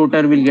the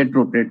rotor will get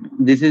rotated.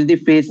 This is the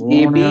phase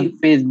AB,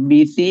 phase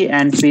BC,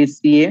 and phase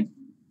CA.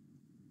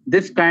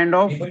 This kind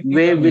of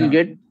wave will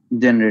get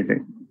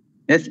generated.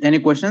 Yes, any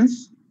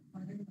questions?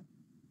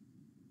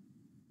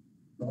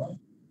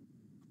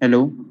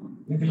 Hello?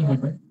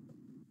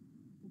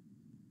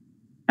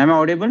 Am I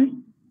audible?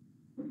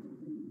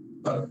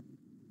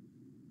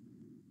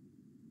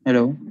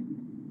 Hello?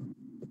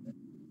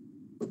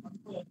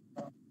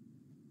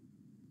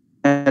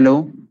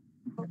 Hello?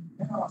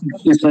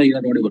 Yes, sir, you are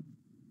audible.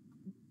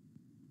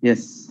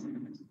 Yes.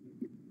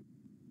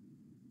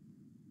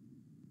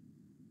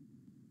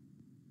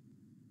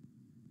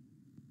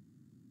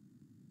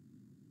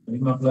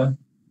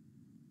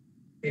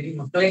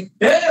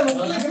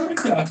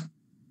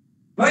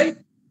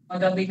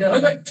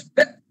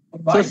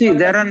 So see,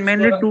 there are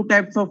mainly two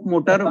types of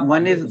motor.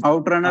 One is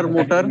outrunner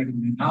motor,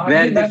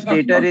 where the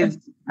stator is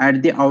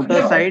at the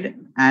outer side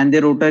and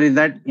the rotor is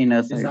at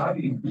inner side.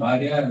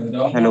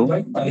 Hello.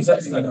 Hello.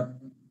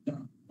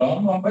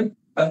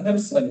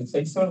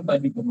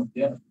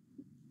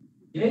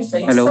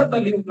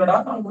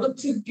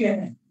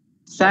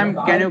 Sam,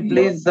 can you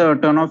please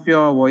turn off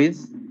your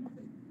voice?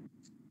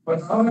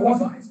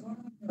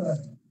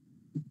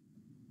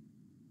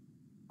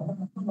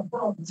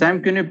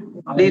 Sam, can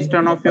you please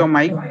turn off your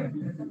mic?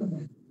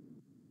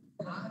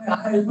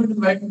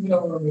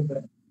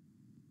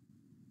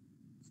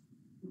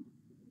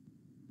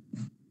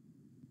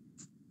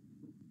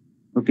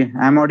 Okay,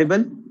 I'm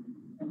audible.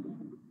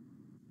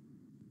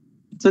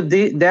 So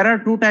there are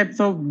two types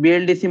of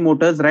BLDC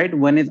motors, right?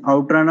 One is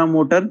outrunner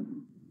motor.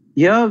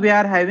 Here we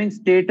are having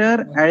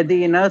stator at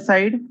the inner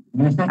side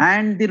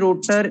and the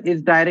rotor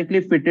is directly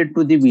fitted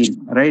to the wheel,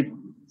 right?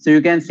 So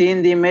you can see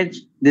in the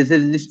image, this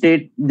is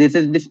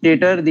the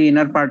stator, the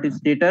inner part is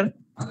stator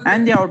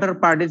and the outer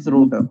part is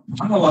rotor.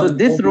 So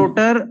this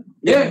rotor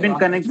has been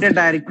connected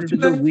directly to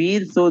the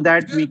wheel so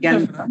that we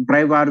can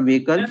drive our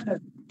vehicle.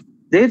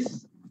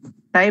 This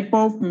type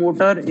of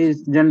motor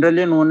is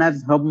generally known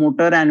as hub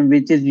motor and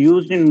which is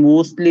used in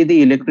mostly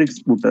the electric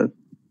scooters.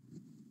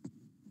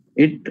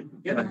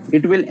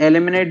 It will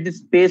eliminate the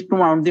space to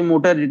mount the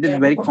motor. It is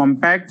very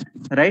compact,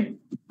 right?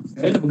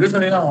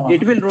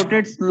 It will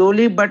rotate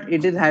slowly, but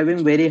it is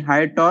having very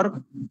high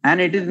torque and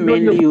it is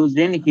mainly used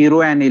in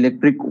Hero and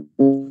electric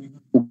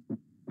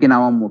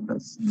Okinawa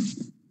motors.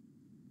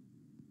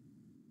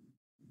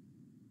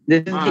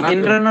 This is the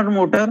in-runner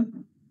motor,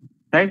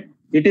 right?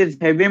 It is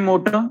heavy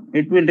motor.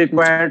 It will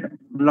require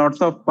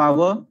lots of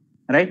power,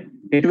 right?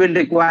 It will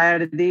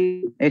require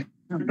the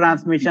extra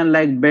transmission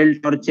like belt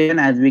or chain,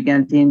 as we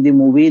can see in the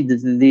movie.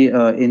 This is the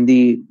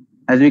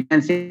as we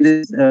can see in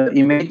this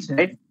image,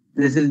 right?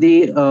 This is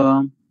the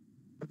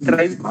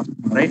drive,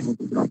 right?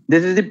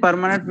 This is the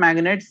permanent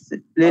magnets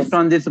placed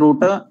on this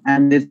rotor,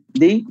 and this is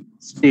the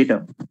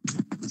stator.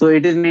 So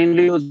it is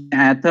mainly used in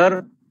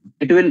ether.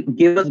 It will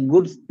give us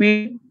good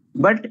speed,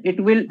 but it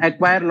will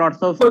acquire lots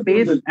of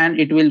space and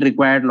it will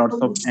require lots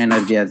of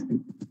energy as well.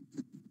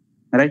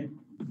 Right?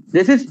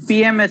 This is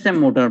PMSM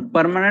motor,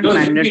 permanent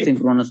magnet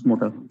synchronous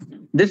motor.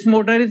 This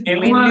motor is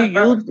mainly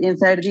used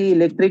inside the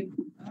electric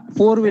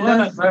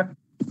four-wheelers.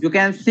 You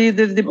can see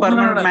this, the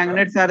permanent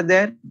magnets are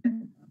there,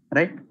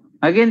 right?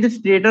 Again, the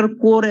stator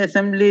core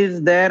assembly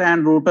is there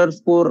and rotor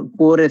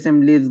core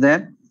assembly is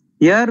there.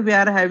 Here we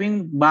are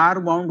having bar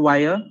wound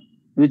wire,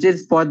 which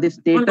is for the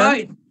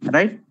stator,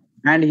 right?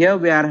 And here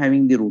we are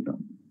having the rotor.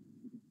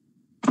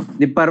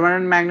 The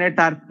permanent magnets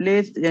are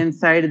placed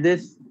inside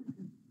this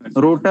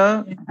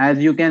rotor, as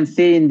you can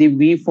see in the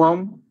V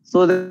form,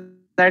 so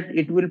that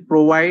it will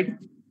provide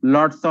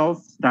lots of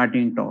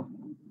starting torque.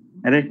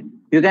 Right?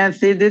 You can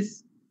see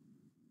this.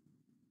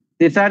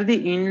 These are the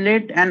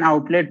inlet and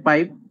outlet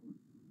pipe.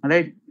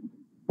 Right?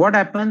 What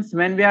happens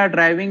when we are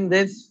driving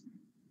this?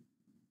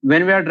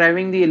 When we are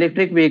driving the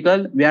electric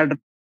vehicle, we are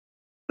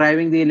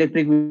driving the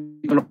electric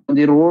vehicle on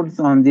the roads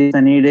on the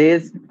sunny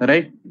days,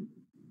 right?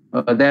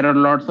 There are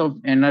lots of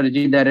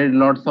energy, there is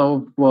lots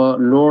of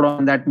load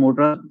on that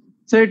motor,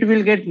 so it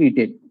will get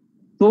heated.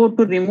 So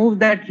to remove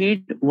that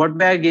heat, what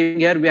we are giving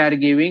here, we are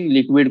giving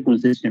liquid cool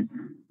system.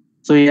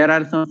 So here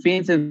are some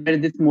fins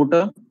inside this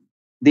motor.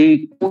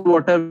 The cool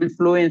water will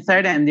flow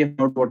inside and the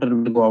hot water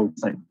will go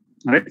outside.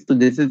 Right? So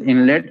this is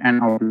inlet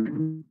and outlet.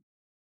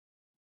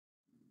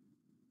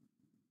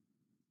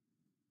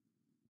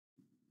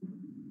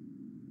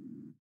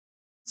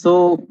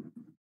 So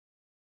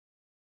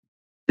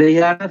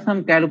here are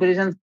some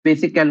calculations,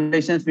 basic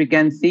calculations we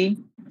can see,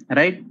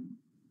 right?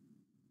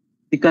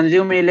 The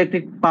consumed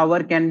electric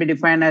power can be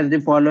defined as the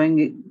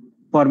following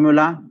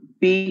formula: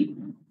 P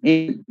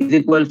is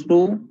equals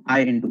to I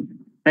into,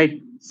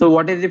 right? So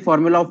what is the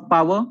formula of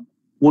power?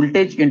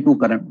 Voltage into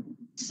current.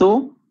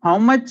 So how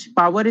much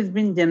power is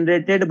being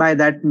generated by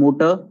that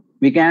motor?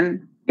 We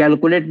can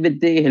calculate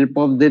with the help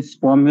of this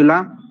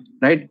formula,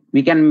 right?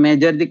 We can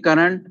measure the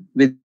current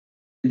with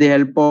the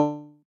help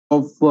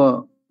of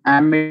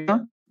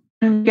ammeter,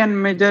 and we can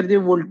measure the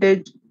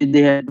voltage with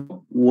the help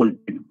of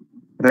voltage,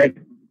 right?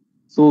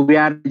 So we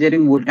are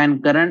measuring voltage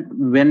and current.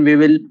 When we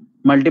will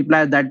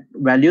multiply that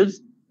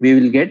values, we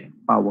will get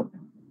power.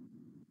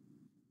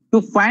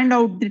 To find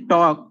out the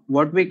torque,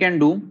 what we can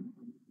do,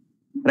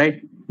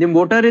 right? The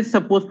motor is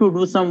supposed to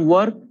do some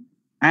work,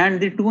 and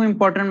the two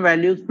important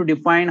values to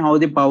define how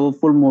the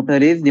powerful motor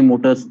is the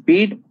motor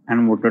speed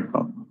and motor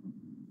torque.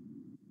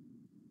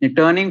 The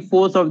turning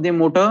force of the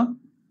motor,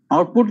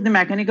 output the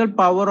mechanical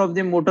power of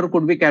the motor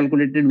could be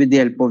calculated with the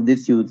help of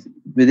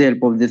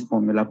this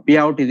formula. P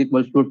out is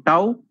equals to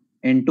tau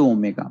into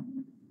omega,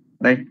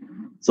 right?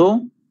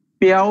 So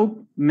P out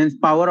means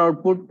power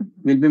output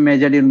will be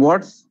measured in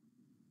watts.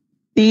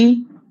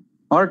 T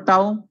or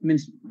tau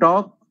means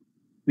torque,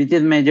 which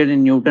is measured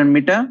in Newton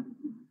meter,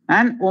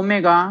 and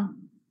omega,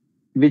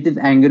 which is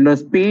angular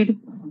speed,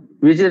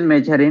 which is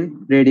measured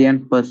in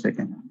radian per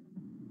second,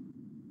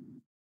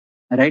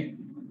 right?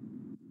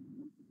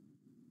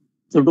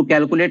 So to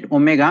calculate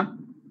omega,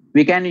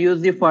 we can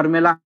use the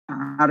formula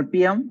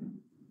RPM.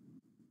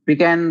 We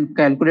can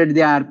calculate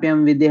the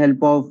RPM with the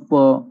help of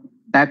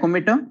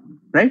tachometer,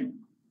 right?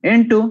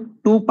 Into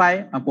 2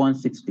 pi upon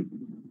 60,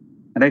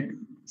 right?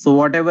 So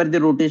whatever the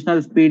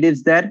rotational speed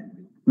is there,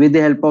 with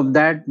the help of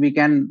that, we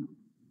can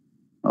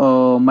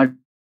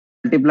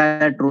multiply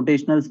that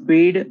rotational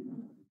speed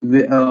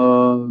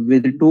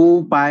with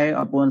 2 pi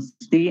upon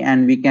 60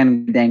 and we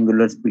can get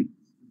angular speed.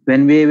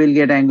 When we will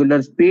get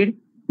angular speed,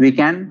 we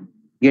can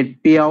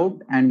get P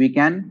out and we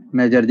can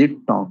measure the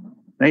torque,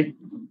 right?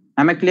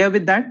 Am I clear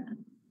with that?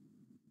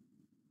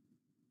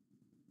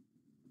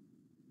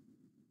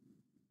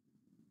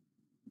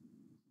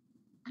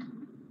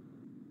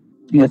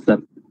 Yes,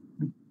 sir.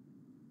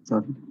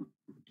 Sorry.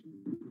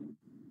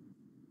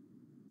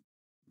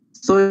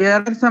 So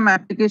here are some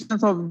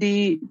applications of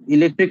the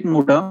electric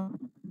motor.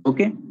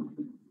 Okay,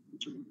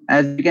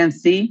 as you can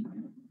see,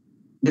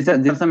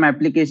 there are some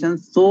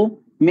applications. So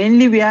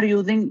mainly we are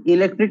using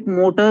electric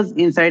motors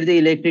inside the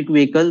electric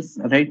vehicles,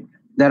 right?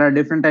 There are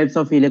different types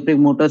of electric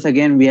motors.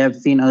 Again, we have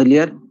seen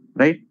earlier,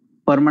 right?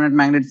 Permanent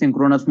magnet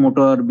synchronous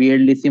motor,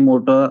 BLDC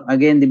motor.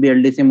 Again, the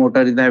BLDC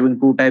motor is having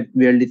two types: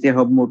 BLDC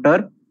hub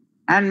motor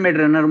and mid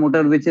runner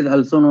motor, which is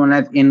also known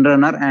as in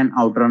runner and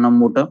out runner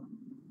motor,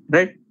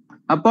 right?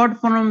 Apart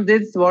from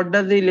this, what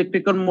does the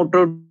electrical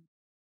motor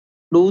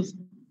do?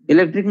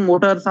 Electric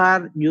motors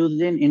are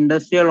used in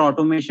industrial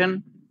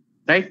automation,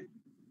 right?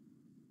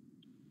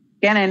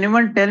 Can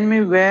anyone tell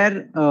me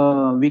where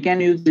we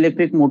can use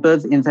electric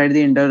motors inside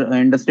the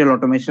industrial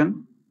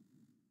automation?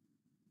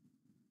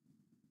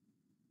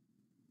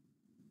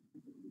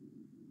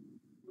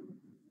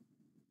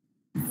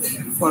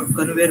 For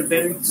conveyor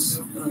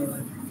belts,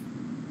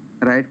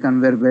 Right,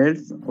 conveyor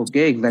belts.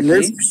 Okay,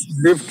 exactly.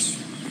 Lifts.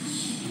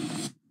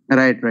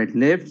 Right, right.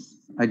 Lifts.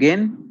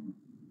 Again.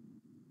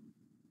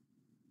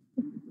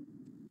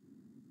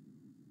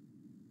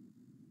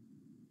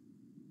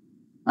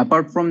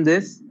 Apart from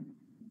this,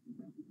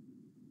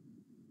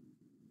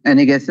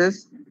 any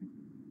guesses?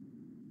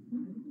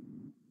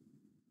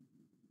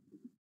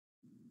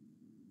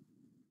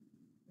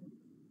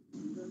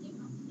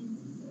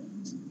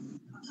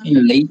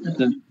 in late,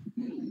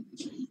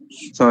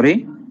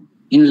 Sorry.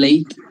 in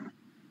late,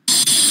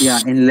 Yeah,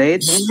 in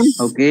lathes.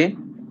 Okay.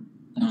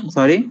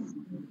 Sorry.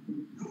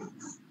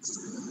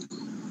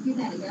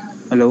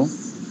 Hello.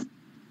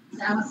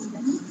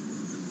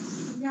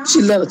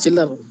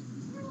 chiller.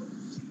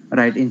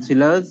 Right, in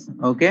chillers.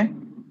 Okay.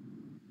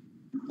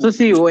 So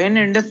see, in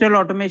industrial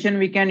automation,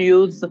 we can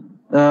use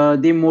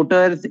the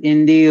motors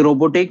in the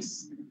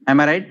robotics. Am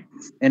I right?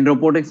 In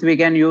robotics, we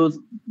can use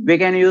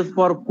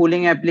for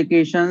cooling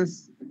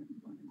applications,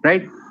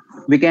 right?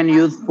 We can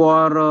use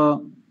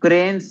for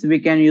cranes. We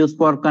can use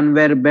for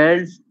conveyor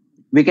belts.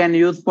 We can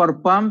use for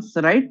pumps,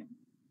 right?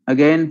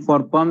 Again,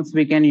 for pumps,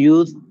 we can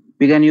use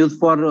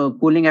for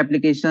cooling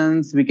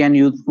applications. We can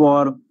use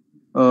for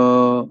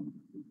uh,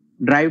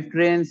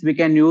 drivetrains. We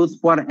can use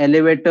for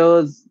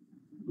elevators.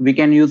 We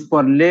can use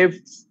for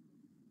lifts.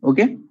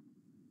 Okay.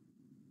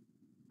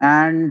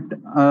 And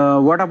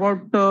what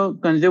about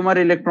consumer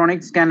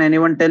electronics? Can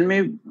anyone tell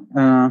me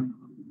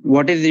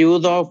what is the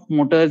use of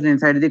motors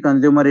inside the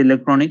consumer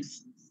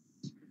electronics?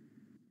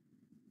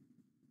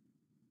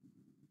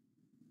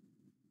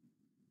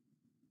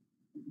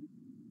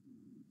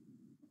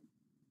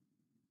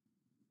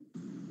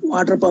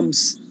 Water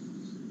pumps,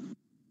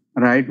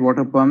 Right,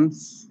 water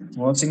pumps,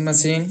 Washing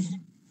machine.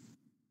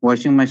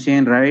 washing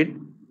machine, right?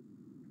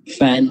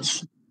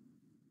 fans,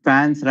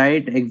 Fans,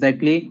 right?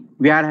 Exactly.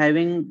 We are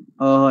having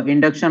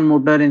induction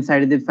motor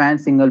inside the fan,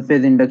 single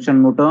phase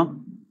induction motor.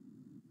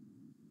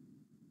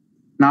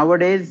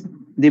 Nowadays,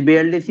 the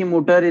BLDC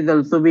motor is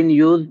also being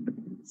used.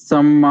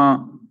 Some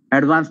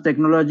advanced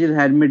technologies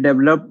have been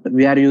developed.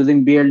 We are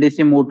using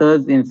BLDC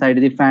motors inside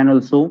the fan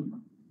also,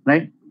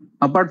 right?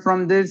 Apart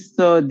from this,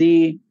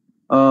 the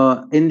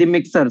in the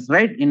mixers,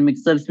 right? In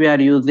mixers, we are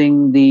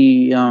using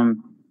the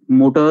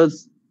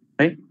motors,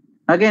 right?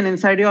 Again,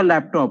 inside your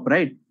laptop,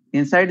 right?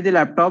 Inside the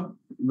laptop,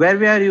 where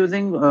we are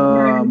using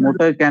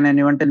motor, can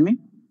anyone tell me?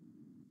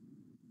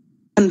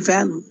 and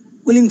fan,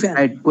 cooling fan.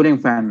 Right, cooling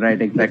fan,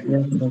 right?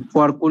 Exactly.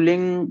 For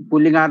cooling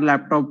our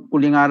laptop,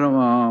 cooling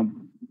our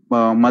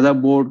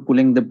motherboard,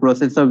 cooling the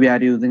processor, we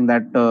are using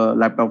that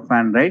laptop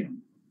fan, right?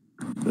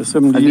 Again,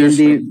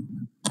 SMGS.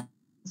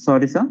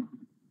 sorry, sir.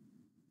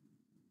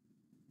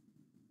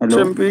 Hello.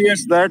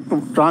 SMPS, that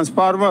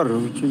transformer,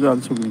 which is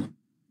also good.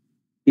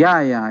 Yeah.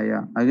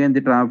 Again,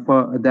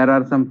 there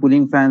are some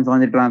cooling fans on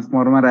the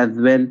transformer as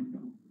well,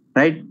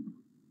 right?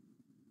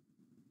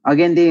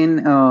 Again, the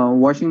in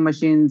washing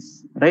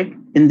machines, right?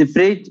 In the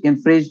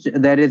fridge,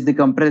 there is the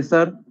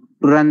compressor.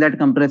 To run that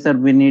compressor,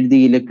 we need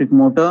the electric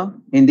motor.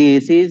 In the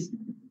ACs,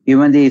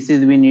 even the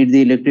ACs, we need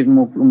the electric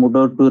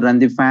motor to run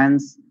the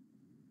fans.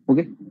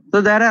 Okay,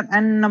 so there are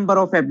n number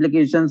of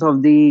applications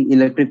of the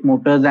electric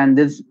motors, and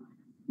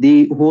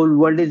the whole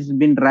world is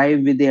been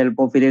drive with the help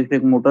of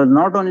electric motors.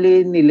 Not only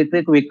in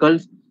electric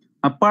vehicles,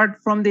 apart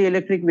from the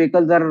electric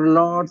vehicles, there are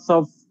lots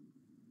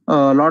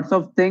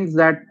of things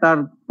that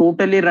are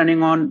totally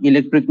running on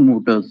electric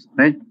motors,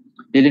 right?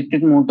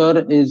 Electric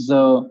motor is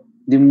the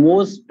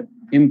most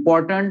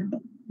important,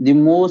 the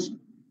most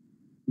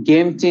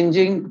game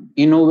changing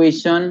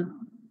innovation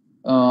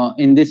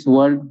in this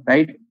world,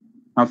 right?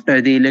 After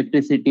the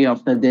electricity,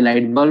 after the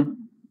light bulb,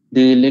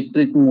 the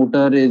electric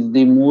motor is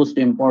the most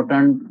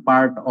important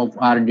part of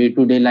our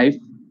day-to-day life.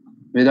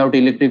 Without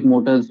electric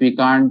motors, we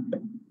can't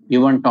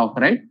even talk,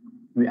 right?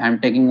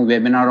 I'm taking a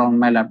webinar on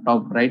my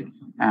laptop, right?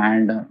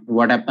 And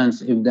what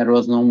happens if there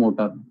was no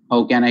motor?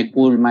 How can I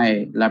cool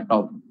my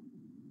laptop?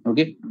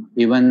 Okay,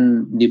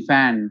 even the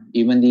fan,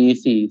 even the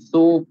AC.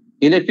 So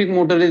electric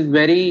motor is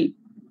very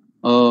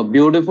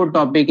beautiful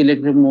topic.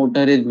 Electric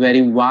motor is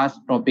very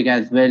vast topic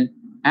as well.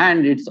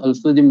 and it's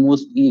also the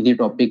most easy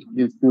topic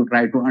if you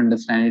try to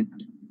understand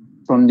it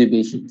from the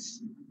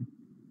basics.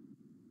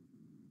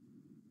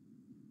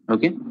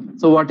 Okay,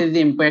 so what is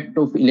the impact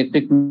of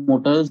electric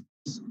motors?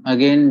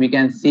 Again, we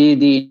can see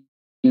the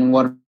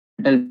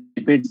environmental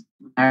benefits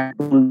I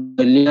told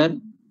earlier.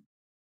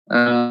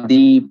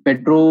 The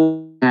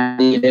petrol and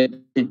the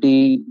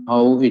electricity,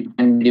 how it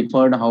can be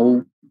deferred,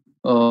 how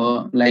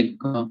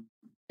will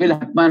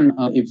happen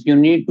if you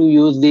need to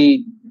use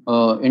the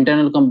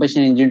internal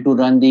combustion engine to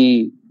run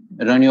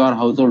your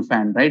household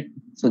fan, right?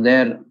 So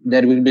there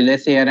will be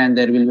less air and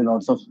there will be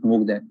lots of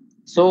smoke there.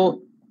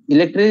 So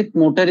electric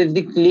motor is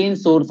the clean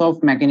source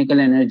of mechanical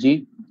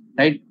energy,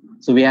 right?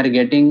 So we are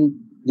getting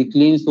the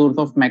clean source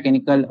of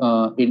mechanical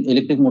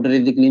electric motor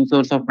is the clean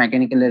source of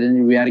mechanical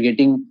energy. We are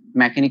getting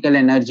mechanical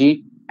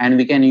energy and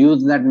we can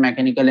use that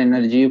mechanical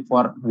energy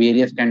for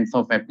various kinds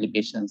of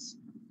applications.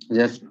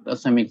 Just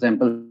some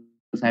examples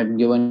I've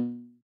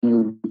given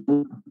you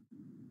before.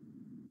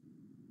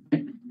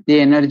 The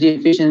energy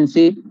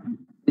efficiency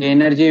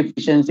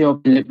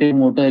of electric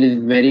motor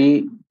is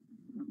very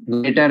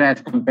greater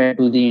as compared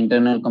to the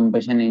internal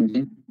combustion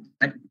engine,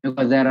 right?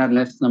 Because there are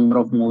less number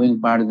of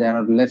moving parts, there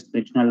are less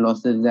frictional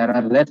losses, there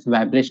are less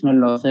vibrational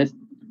losses,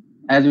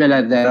 as well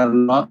as there are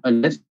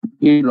less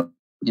heat loss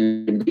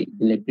in the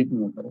electric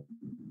motor.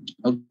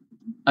 Okay.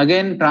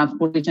 Again,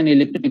 transportation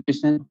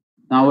electrification.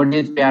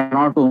 Nowadays, we are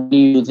not only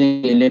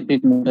using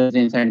electric motors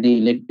inside the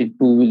electric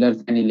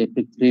two-wheelers and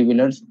electric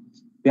three-wheelers.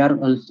 We are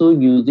also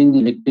using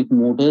electric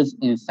motors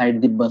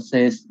inside the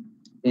buses,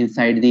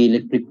 inside the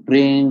electric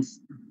trains,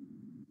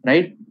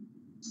 right?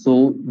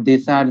 So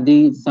these are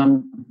the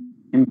some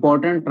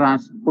important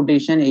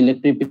transportation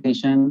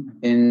electrification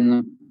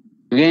in.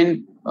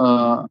 Again,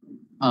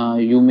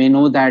 you may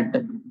know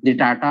that the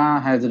Tata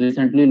has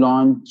recently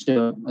launched.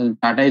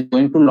 Tata is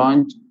going to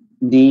launch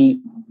the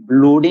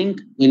loading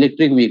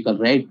electric vehicle,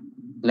 right?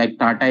 Like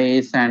Tata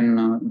Ace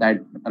and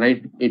that,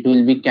 right? It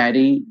will be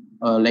carry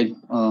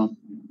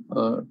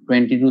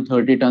 20 to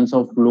 30 tons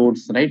of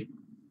loads, right?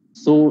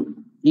 So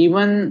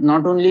even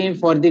not only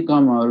for the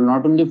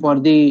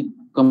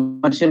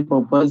commercial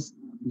purpose,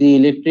 the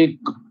electric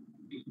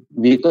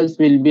vehicles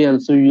will be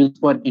also used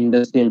for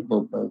industrial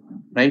purpose,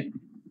 right?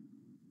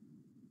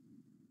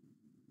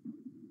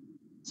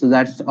 So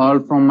that's all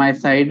from my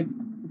side.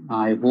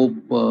 I hope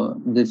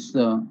this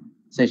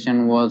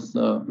session was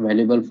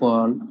valuable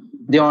for all.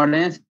 The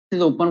audience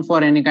is open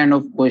for any kind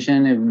of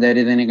question. If there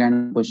is any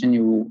kind of question,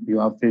 you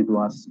are free to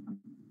ask.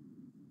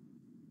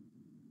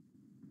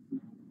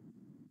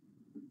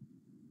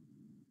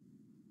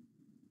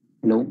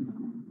 Hello.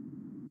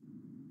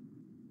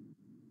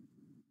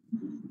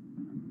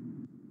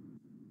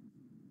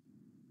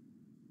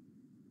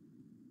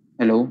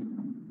 Hello.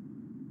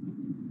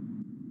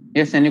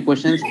 Yes, any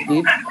questions,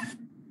 please?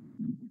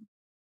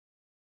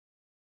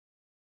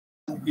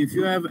 If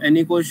you have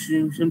any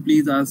question,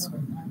 please ask.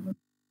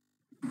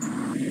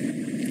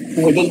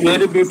 It is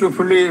very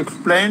beautifully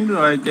explained.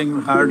 I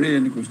think hardly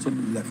any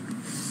question left.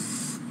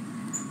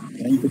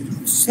 Thank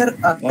you. Sir,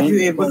 are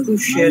you able to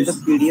share the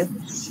PDF?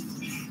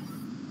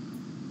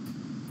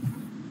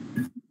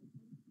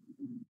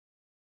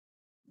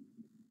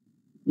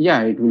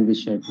 Yeah, it will be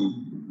shared.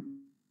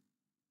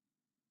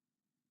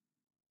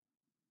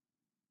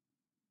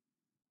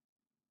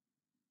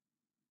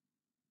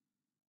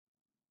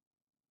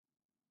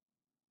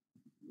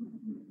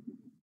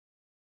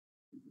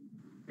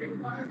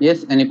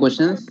 Yes, any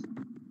questions?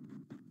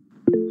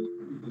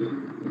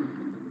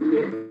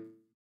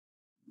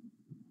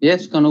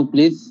 Yes, Kanu,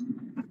 please.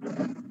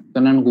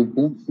 Kanan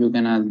Gupu, you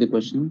can ask the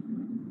question.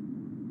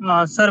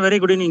 Sir, very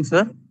good evening,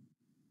 sir.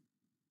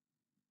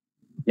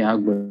 Yeah,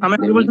 good. Am I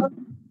able to?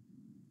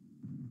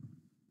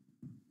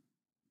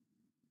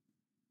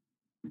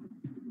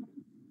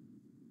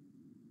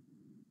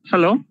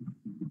 Hello?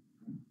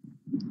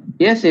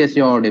 Yes,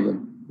 you're audible.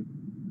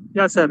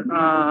 Yeah, sir.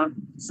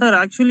 Sir,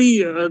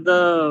 actually,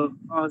 the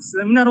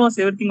seminar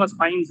everything was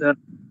fine, sir.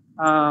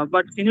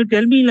 But can you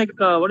tell me,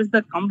 what is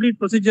the complete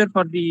procedure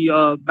for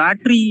the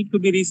battery to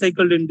be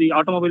recycled in the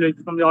automobile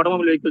from the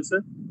automobile vehicle,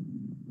 sir?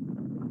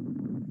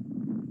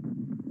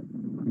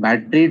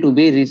 Battery to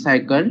be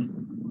recycled?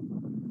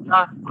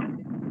 I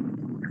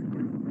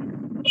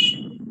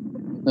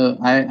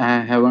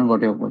haven't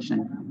got your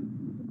question.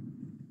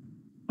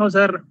 No,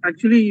 sir.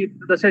 Actually,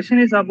 the session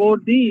is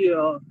about the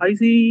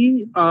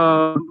ICE,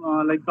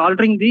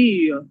 altering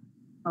the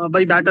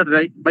by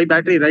battery,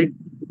 right?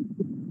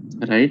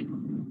 Right.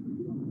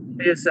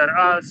 Yes, sir.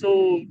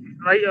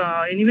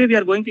 Anyway, we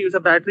are going to use a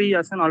battery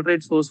as an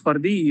alternate source for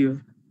the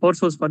power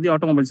source for the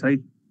automobile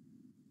side.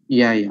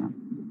 Yeah.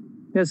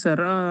 Yes,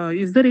 sir.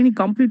 Is there any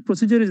complete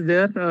procedure is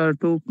there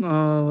to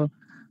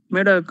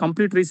make a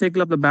complete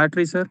recycle of the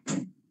battery, sir,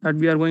 that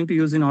we are going to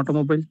use in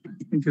automobile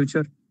in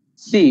future?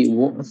 See,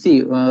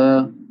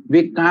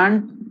 we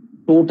can't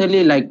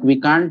totally we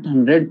can't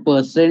 100%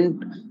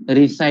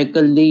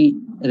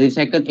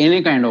 recycle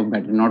any kind of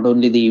battery, not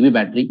only the EV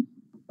battery.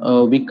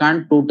 We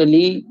can't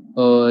totally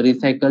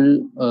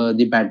recycle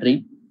the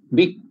battery.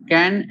 We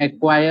can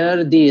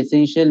acquire the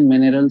essential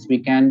minerals. We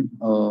can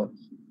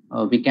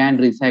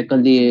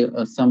recycle the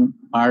some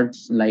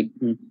parts, like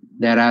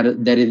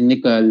there is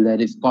nickel,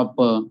 there is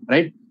copper,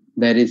 right?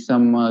 There is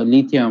some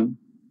lithium,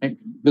 right?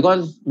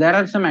 Because there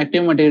are some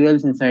active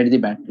materials inside the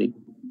battery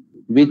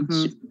which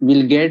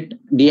will get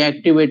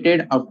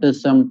deactivated after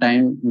some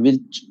time,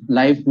 which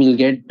life will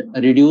get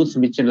reduced,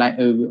 which the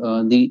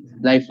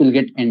life will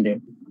get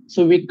ended.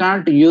 So we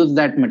can't use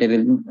that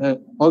material.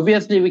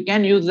 Obviously, we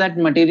can use that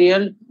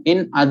material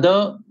in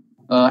other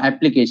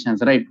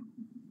applications, right?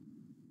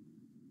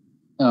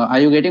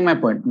 Are you getting my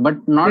point?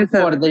 But not Yes,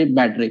 sir. for the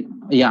battery.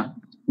 Yeah,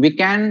 we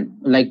can,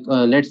 like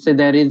let's say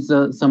there is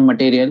some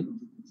material.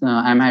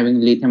 I'm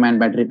having lithium ion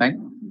battery pack.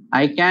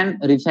 I can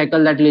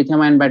recycle that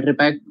lithium ion battery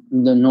pack.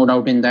 No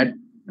doubt in that,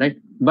 right?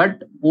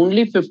 But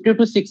only 50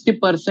 to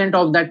 60%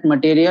 of that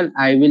material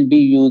I will be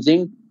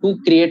using to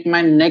create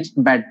my next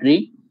battery.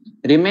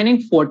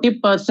 Remaining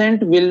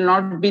 40% will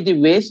not be the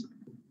waste.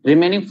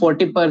 Remaining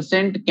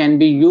 40% can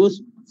be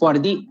used for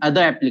the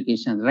other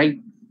applications, right?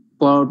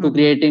 For to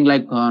creating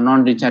like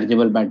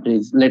non-rechargeable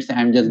batteries. Let's say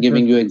I'm just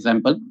giving you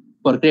example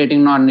for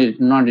creating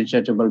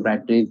non-rechargeable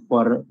batteries,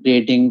 for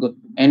creating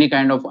any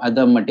kind of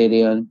other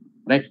material,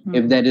 right?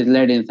 If there is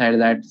lead inside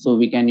that, so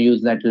we can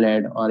use that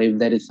lead, or if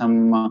there is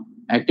some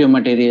active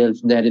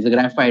materials, there is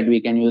graphite, we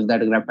can use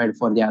that graphite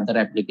for the other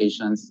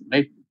applications,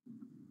 right?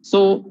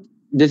 So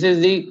this is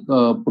the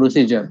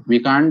procedure. We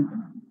can't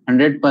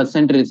 100%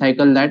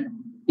 recycle that.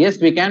 Yes,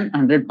 we can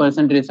 100%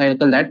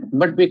 recycle that,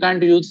 but we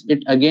can't use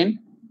it again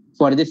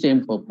for the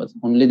same purpose.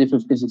 Only the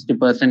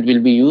 50-60%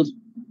 will be used.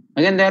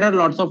 Again, there are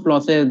lots of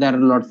losses. There are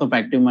lots of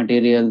active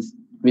materials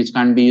which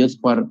can't be used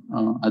for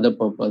other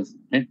purpose.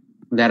 Right?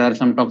 There are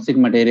some toxic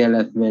material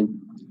as well.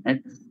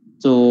 Right?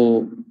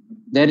 So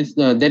there is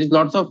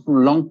lots of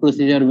long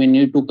procedure. We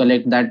need to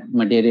collect that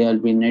material.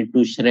 We need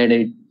to shred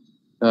it.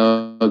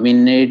 We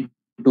need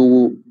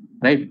to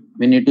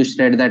We need to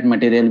shred that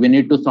material. We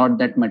need to sort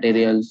that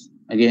materials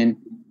again.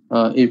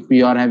 If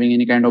you are having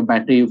any kind of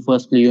battery,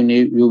 firstly you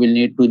will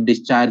need to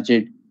discharge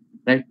it,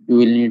 right? You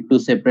will need to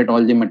separate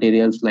all the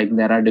materials. Like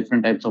there are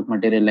different types of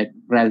material, like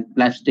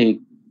plastic,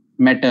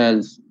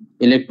 metals,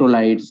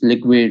 electrolytes,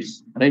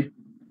 liquids, right?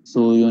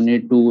 So you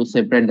need to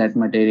separate that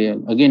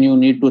material. Again, you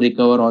need to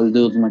recover all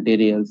those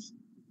materials.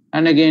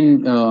 And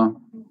again,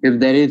 if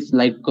there is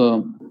like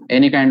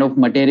any kind of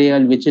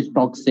material which is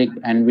toxic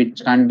and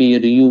which can't be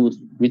reused,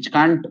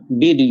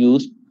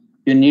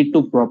 you need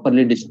to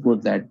properly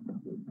dispose that,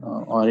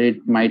 or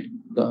it might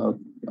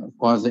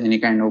cause any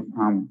kind of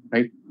harm,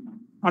 right?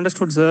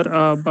 Understood, sir.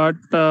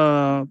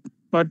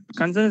 But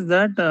concern is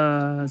that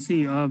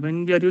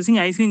when we are using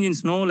IC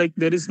engines, no, like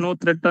there is no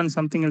threat on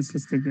something else.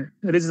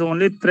 There is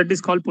only threat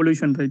is called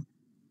pollution, right?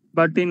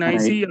 But in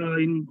IC,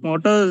 in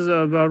motors,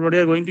 what we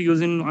are going to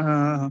use in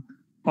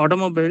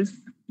automobiles,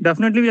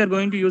 definitely we are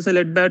going to use a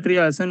lead battery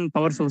as a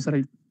power source,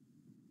 right?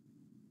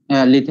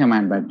 Lithium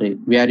ion battery.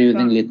 We are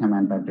using lithium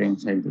ion battery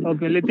inside.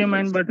 Okay, lithium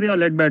ion battery or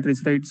lead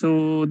batteries, right?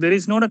 So there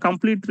is not a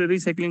complete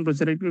recycling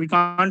process, right? We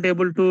can't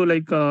able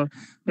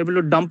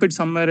to dump it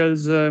somewhere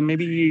else.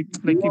 Maybe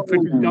like if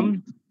it is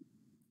dumped.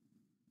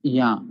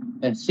 Yeah,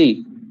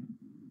 see,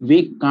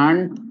 we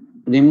can't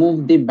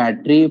remove the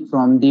battery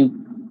from the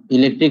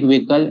electric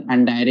vehicle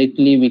and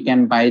directly we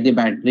can buy the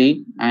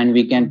battery and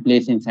we can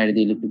place inside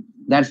the electric.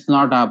 That's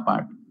not our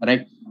part,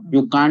 right?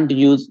 You can't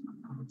use.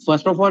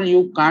 First of all,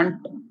 you can't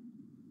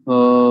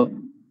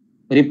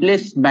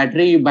replace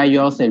battery by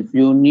yourself.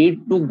 You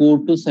need to go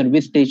to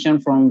service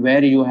station from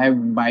where you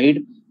have bought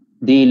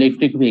the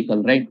electric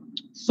vehicle, right?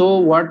 So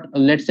what,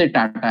 let's say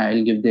Tata,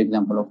 I'll give the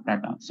example of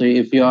Tata. So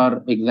if you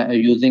are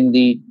using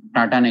the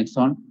Tata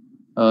Nexon,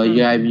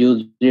 you have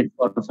used it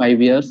for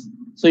 5 years,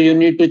 so you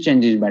need to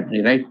change this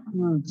battery, right?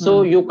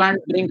 So you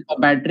can't bring a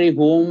battery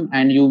home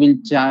and you will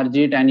charge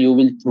it and you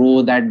will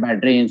throw that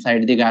battery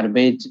inside the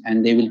garbage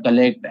and they will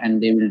collect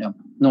and they will dump.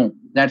 No,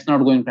 that's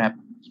not going to happen.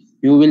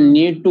 You will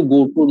need to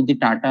go to the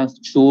Tata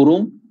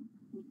showroom.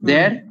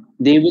 There,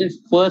 they will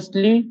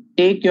firstly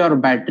take your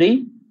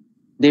battery.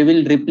 They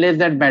will replace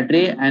that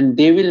battery, and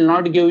they will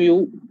not give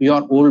you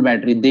your old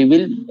battery. They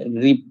will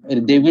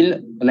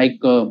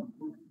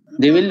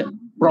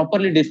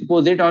properly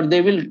dispose it, or they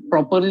will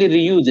properly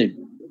reuse it.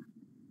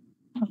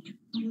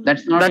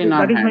 That's not in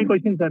our hand. That is my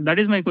question, sir. That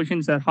is my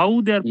question, sir. How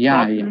they are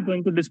properly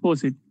going to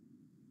dispose it?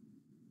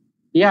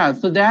 Yeah,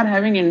 so they are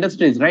having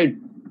industries, right?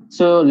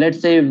 So let's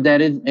say if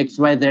there is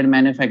XYZ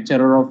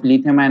manufacturer of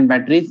lithium-ion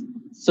batteries,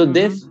 so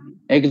this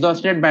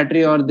exhausted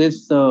battery or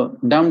this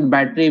dumped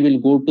battery will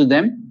go to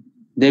them.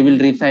 They will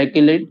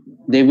recycle it.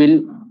 They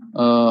will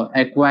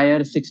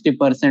acquire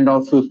 60%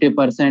 or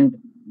 50%,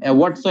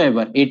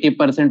 whatsoever,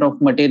 80% of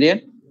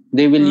material.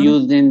 They will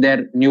use in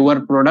their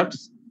newer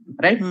products,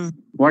 right?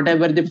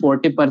 Whatever the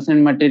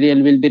 40%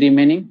 material will be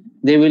remaining,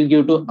 they will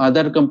give to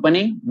other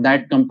company.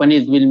 That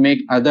companies will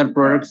make other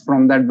products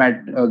from that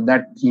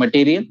that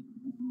material.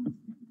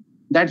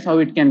 That's how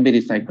it can be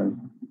recycled.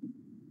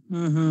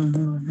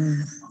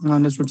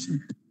 Understood, sir.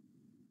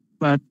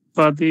 But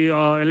for the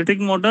electric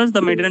motors, the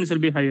maintenance will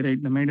be high,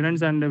 right? The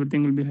maintenance and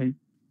everything will be high.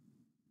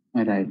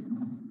 Right.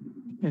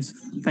 Yes,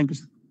 thank you,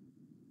 sir.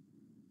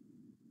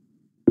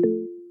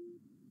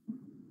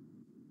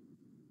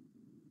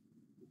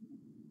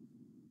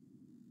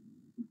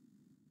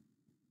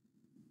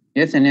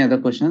 Yes, any other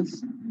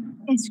questions?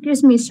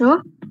 Excuse me,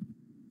 sir.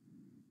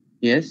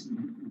 Yes.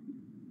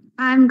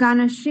 I'm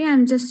Ganashri.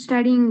 I'm just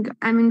studying.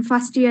 I'm in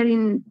first year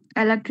in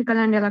electrical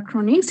and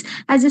electronics.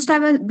 I just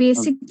have a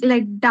basic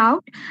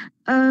doubt.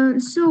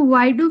 So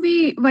why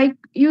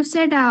you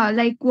said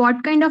like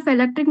what kind of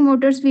electric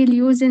motors we'll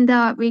use in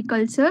the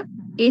vehicle, sir?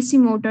 AC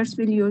motors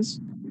we'll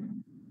use.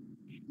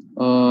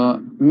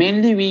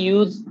 Mainly we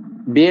use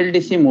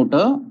BLDC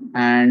motor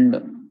and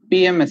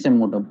PMSM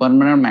motor,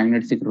 permanent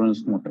magnet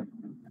synchronous motor.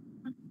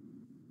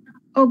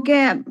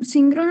 Okay,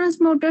 synchronous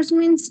motors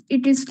means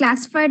it is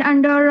classified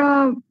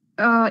under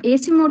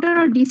AC motor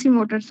or DC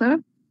motor,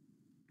 sir?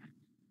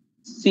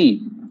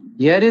 See,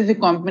 here is the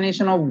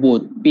combination of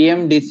both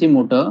PMDC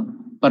motor,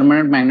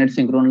 permanent magnet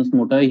synchronous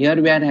motor. Here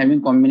we are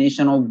having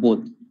combination of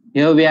both.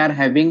 Here we are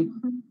having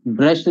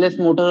brushless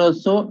motor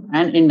also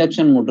and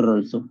induction motor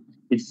also.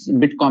 It's a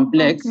bit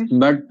complex, Okay.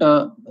 but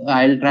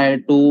I'll try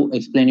to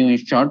explain you in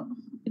short.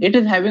 It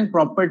is having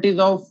properties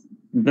of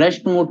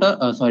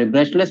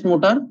brushless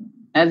motor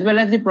as well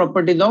as the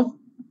properties of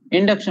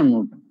induction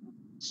motor.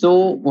 So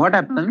what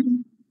happens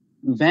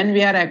when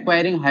we are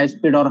acquiring high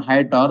speed or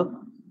high torque?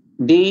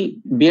 The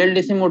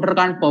BLDC motor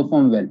can't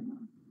perform well,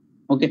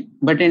 okay,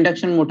 but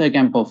induction motor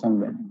can perform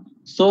well.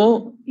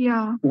 So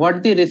Yeah.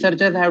 what the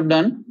researchers have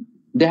done,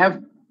 they have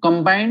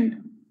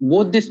combined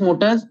both these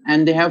motors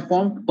and they have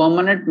formed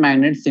permanent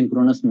magnet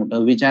synchronous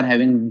motor, which are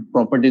having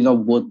properties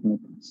of both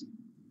motors.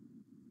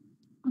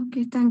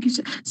 Okay, thank you,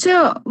 sir.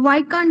 So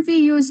why can't we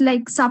use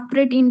like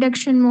separate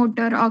induction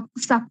motor or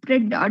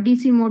separate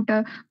DC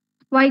motor?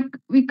 Why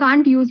we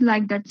can't use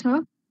like that,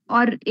 sir?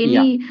 Or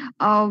any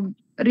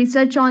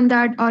research on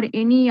that or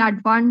any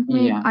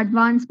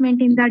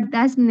advancement in that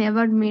that's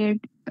never made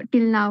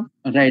till now?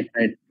 Right.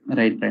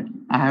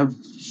 I have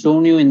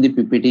shown you in the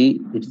PPT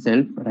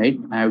itself, right?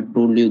 I have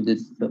told you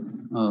this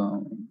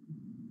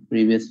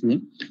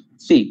previously.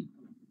 See,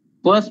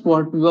 first,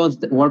 what was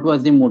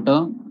the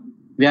motor?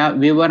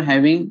 We were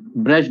having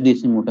brush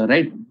DC motor,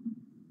 right?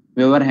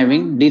 We were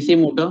having DC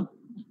motor.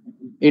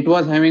 It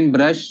was having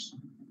brush.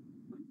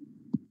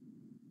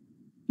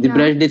 The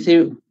brush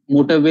DC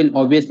motor will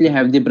obviously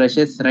have the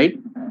brushes, right?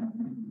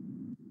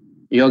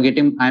 You're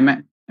getting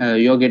the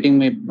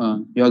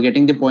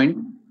point.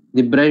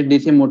 The brush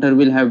DC motor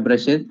will have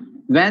brushes.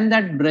 When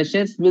that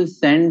brushes will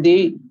send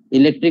the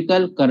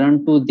electrical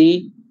current to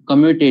the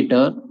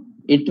commutator,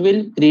 it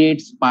will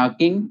create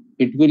sparking,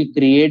 it will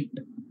create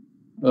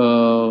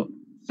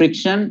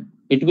friction,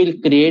 it will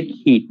create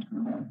heat,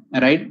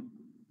 right?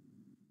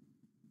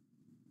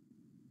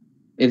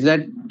 Is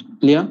that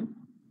clear?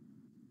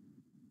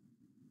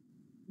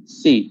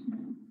 See,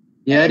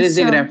 here is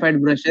the graphite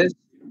brushes,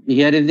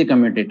 here is the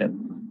commutator.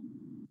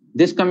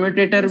 This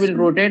commutator will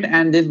rotate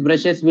and these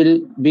brushes will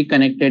be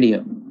connected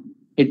here.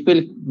 It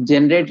will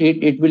generate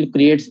heat, it will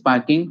create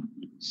sparking.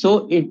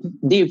 So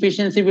the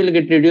efficiency will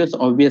get reduced,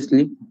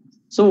 obviously.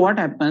 So what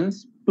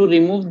happens to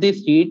remove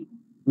this heat?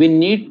 We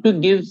need to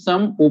give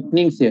some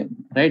openings here,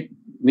 right?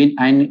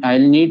 I'll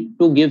need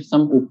to give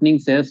some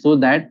openings here so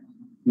that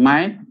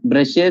my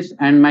brushes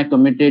and my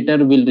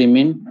commutator will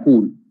remain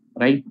cool,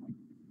 right?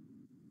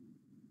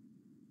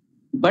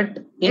 But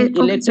in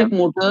electric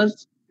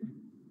motors,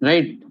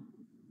 right?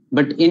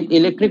 But in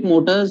electric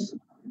motors,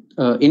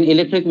 in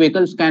electric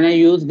vehicles, can I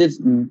use this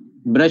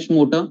brush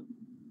motor?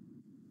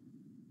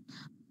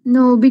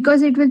 No,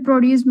 because it will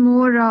produce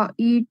more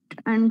heat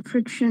and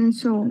friction.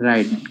 So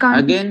right. It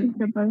can't be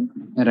suitable.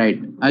 Right.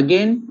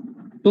 Again,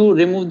 to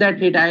remove that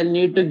heat, I'll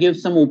need to give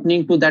some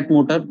opening to that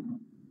motor.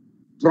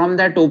 From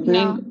that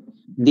opening,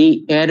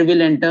 the air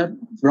will enter.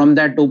 From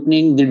that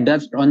opening, the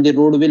dust on the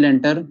road will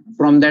enter.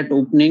 From that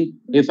opening,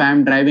 if I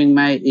am driving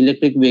my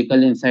electric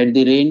vehicle inside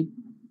the rain,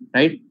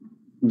 right,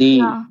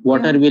 the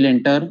water will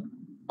enter,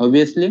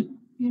 obviously.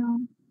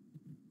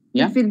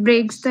 It will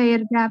break the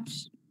air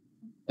gaps.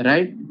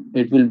 Right.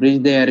 It will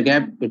bridge the air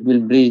gap. It will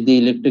bridge the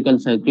electrical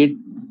circuit.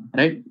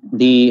 Right.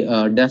 The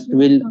dust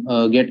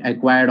will get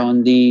acquired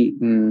on the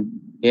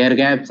air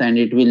gaps and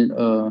it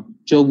will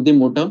choke the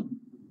motor.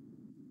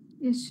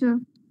 Yes, sir.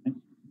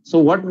 So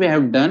what we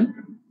have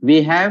done,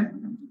 we have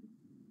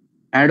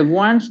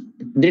advanced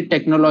the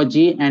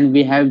technology and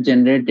we have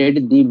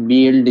generated the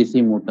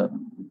BLDC motor,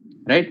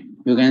 right?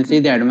 You can see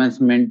the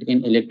advancement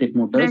in electric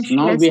motors.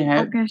 Now we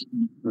have,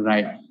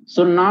 right.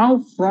 So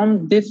now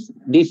from this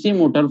DC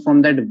motor,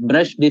 from that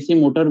brush DC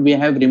motor, we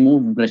have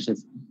removed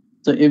brushes.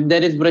 So if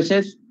there is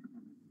brushes,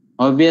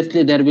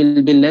 obviously there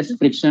will be less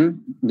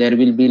friction, there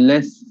will be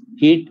less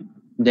heat,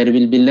 there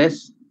will be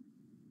less,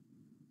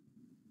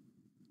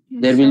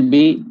 there will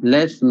be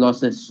less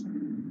losses,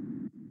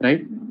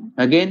 right?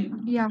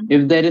 Again,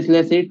 if there is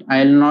less heat,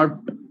 I'll not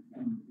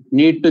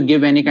need to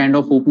give any kind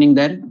of opening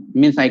there.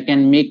 Means I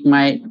can make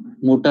my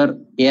motor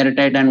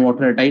airtight and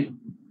watertight.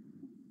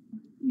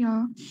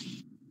 Yeah.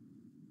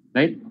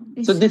 Right?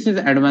 So this is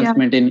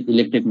advancement in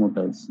electric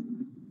motors.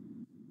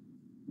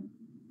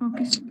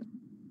 Okay, sir.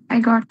 I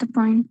got the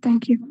point.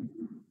 Thank you.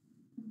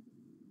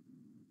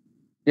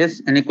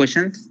 Yes, any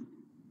questions?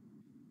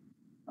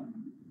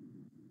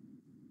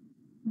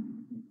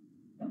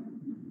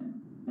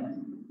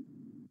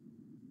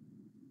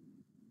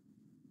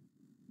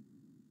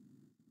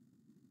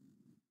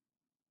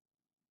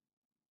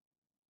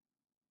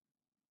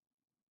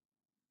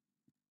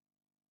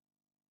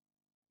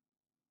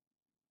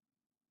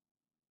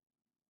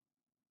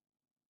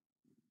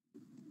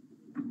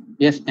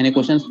 Yes, any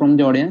questions from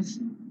the audience?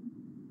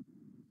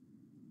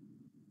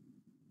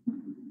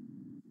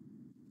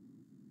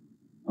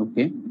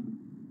 Okay.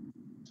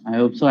 I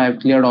hope so. I have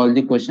cleared all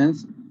the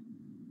questions.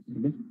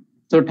 Okay.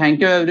 So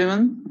thank you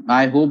everyone.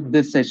 I hope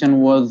this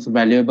session was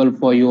valuable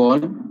for you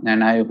all,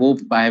 and I hope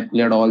I have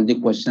cleared all the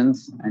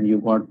questions and you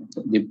got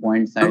the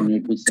points I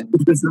need to say.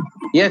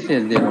 Yes,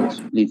 yes,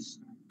 Dheeraj, please.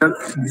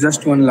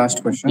 Just one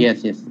last question.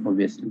 Yes, yes,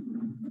 obviously.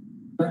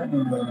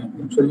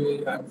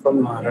 Actually, I'm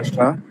from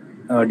Maharashtra,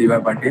 D.Y.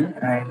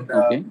 Patil, and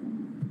Okay.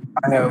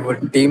 I have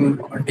a team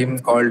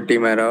called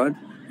Team Aerod,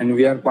 and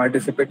we are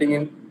participating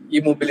in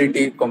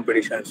e-mobility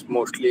competitions,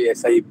 mostly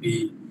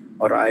SIP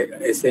or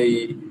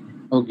SAE.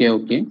 Okay,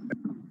 okay.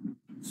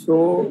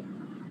 So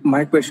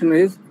my question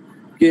is,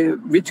 okay,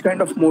 which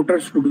kind of motor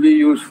should we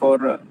use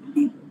for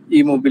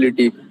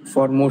e-mobility?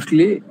 For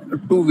mostly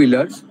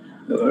two-wheelers,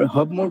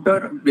 hub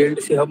motor,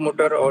 BLDC hub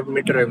motor, or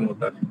mid-drive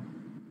motor?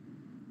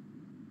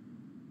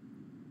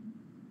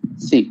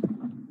 See,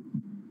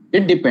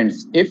 it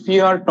depends. If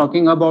you are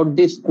talking about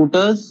the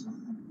scooters,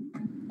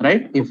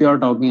 right? If you are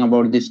talking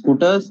about the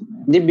scooters,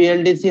 the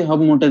BLDC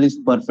hub motor is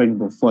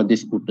perfect for the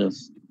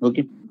scooters.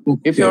 Okay.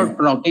 If you are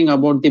talking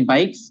about the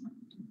bikes,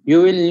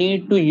 you will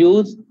need to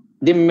use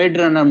the mid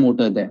runner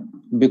motor there,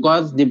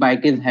 because the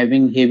bike is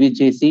having heavy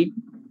chassis,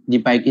 the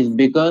bike is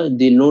bigger,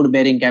 the load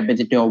bearing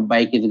capacity of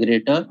bike is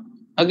greater.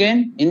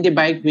 Again, in the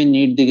bike we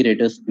need the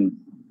greater speed,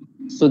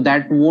 so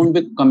that won't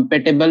be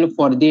compatible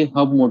for the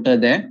hub motor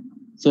there.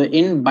 So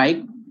in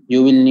bike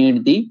you will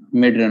need the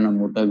mid runner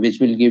motor, which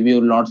will give you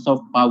lots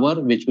of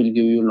power, which will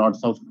give you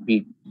lots of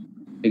speed.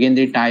 Again,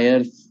 the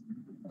tires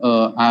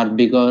are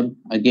bigger.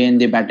 Again,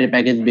 the battery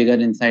pack is bigger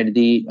inside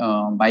the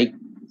bike.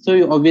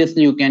 So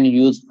obviously you can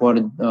use for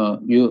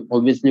you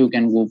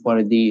can go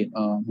for the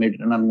mid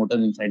runner motor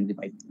inside the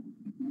bike.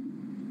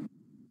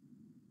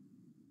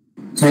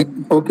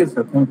 Okay,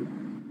 sir. Thank you.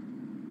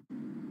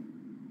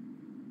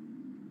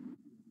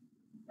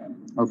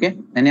 Okay.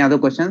 Any other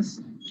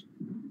questions?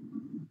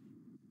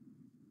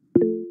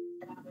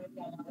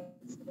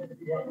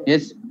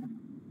 Yes.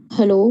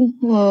 Hello,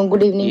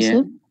 good evening, Yeah.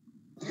 sir.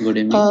 Good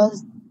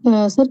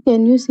evening. Sir,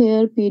 can you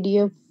share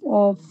PDF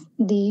of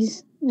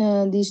these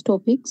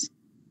topics?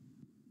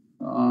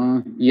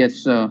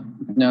 Yes.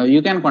 No,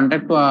 you can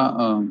contact to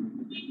our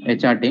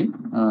HR team.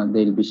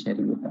 They will be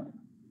sharing with us.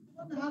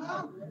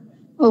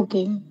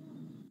 Okay.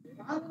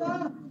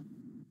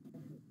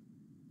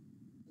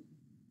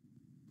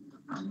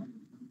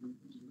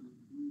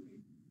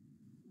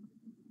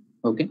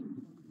 Okay.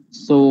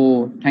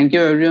 So thank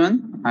you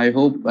everyone. I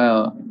hope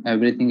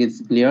everything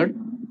is cleared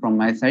from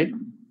my side.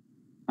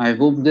 I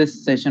hope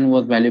this session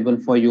was valuable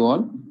for you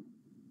all.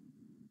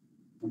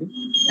 Okay.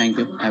 Thank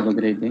you. Have a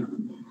great day.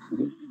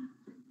 Okay.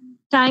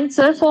 Thanks,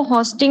 sir, for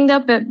hosting the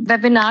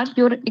webinar.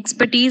 Your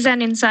expertise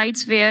and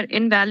insights were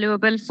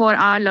invaluable for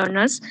our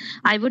learners.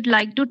 I would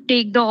like to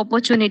take the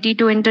opportunity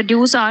to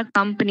introduce our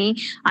company,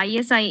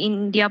 ISI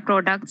India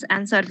products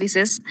and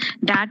services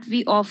that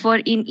we offer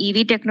in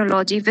EV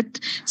technology with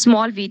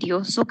small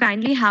video. So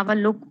kindly have a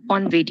look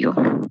on video.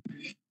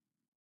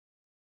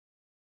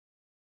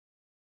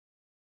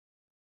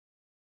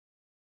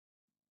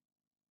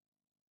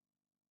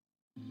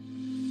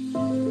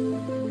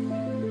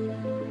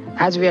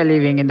 As we are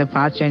living in the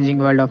fast-changing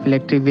world of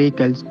electric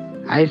vehicles,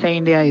 ISA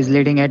India is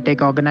leading a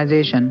tech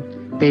organization,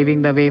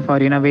 paving the way for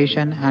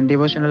innovation and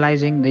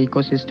devotionalizing the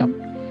ecosystem.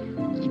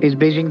 It is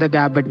bridging the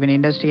gap between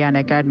industry and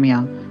academia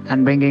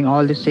and bringing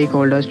all the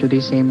stakeholders to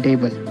the same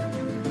table.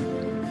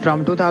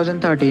 From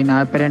 2013,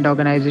 our parent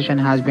organization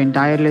has been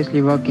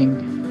tirelessly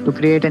working to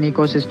create an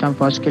ecosystem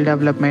for skill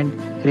development,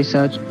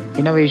 research,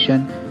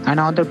 innovation, and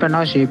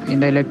entrepreneurship in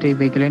the electric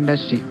vehicle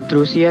industry.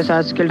 Through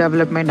CSR skill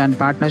development and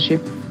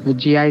partnership with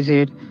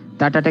GIZ,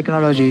 Tata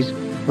Technologies,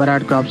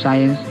 Bharat Crop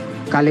Science,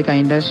 Kalika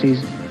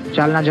Industries,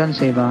 Chalna Jan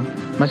Seva,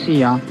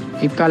 Masiya,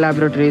 IPCA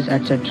Laboratories,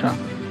 etc.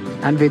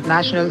 And with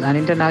national and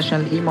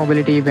international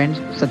e-mobility events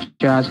such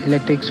as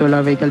Electric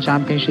Solar Vehicle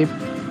Championship,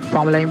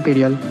 Formula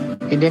Imperial,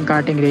 Indian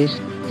Karting Race,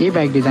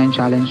 E-Bike Design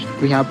Challenge,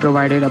 we have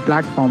provided a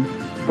platform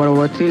for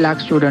over 3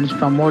 lakh students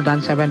from more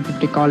than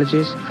 750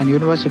 colleges and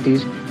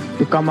universities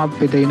to come up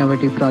with the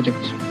innovative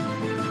projects.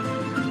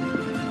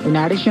 In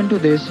addition to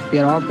this, we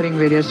are offering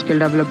various skill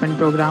development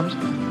programs,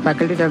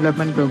 faculty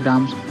development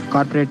programs,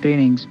 corporate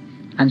trainings,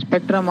 and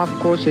spectrum of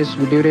courses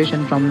with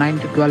duration from 9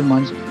 to 12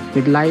 months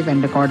with live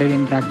and recorded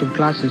interactive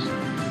classes,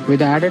 with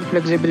the added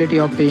flexibility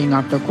of paying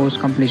after course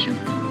completion.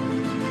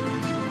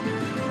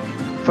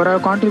 For our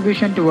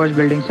contribution towards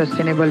building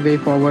sustainable way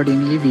forward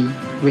in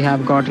EV, we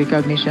have got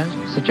recognitions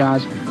such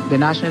as the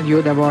National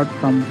Youth Award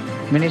from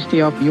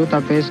Ministry of Youth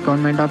Affairs,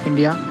 Government of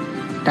India,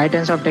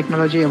 Titans of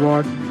Technology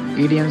Award,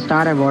 EDN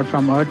Star Award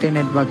from Earth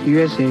Network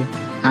USA,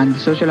 and the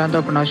Social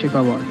Entrepreneurship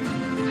Award.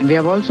 And we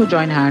have also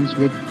joined hands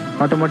with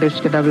Automotive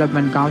Skill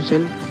Development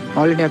Council,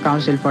 All India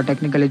Council for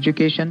Technical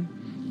Education,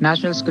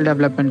 National Skill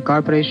Development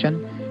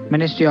Corporation,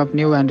 Ministry of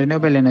New and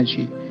Renewable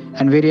Energy,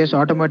 and various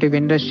automotive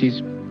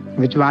industries,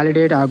 which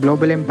validate our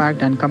global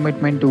impact and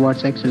commitment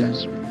towards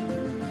excellence.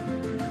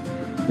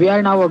 We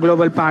are now a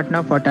global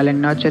partner for talent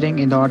nurturing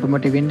in the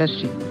automotive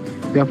industry.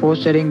 We are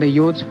fostering the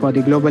youths for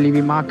the global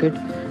EV market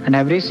and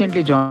have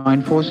recently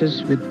joined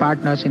forces with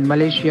partners in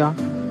Malaysia,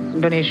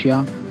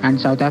 Indonesia, and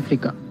South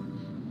Africa.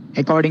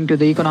 According to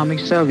the economic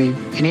survey,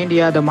 in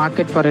India, the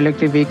market for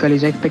electric vehicle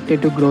is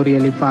expected to grow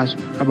really fast,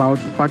 about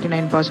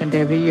 49%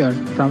 every year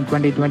from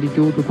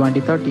 2022 to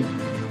 2030.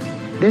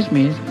 This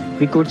means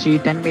we could see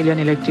 10 million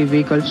electric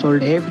vehicles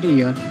sold every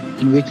year,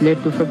 in which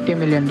led to 50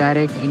 million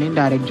direct and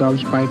indirect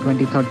jobs by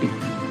 2030.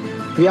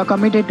 We are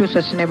committed to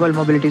sustainable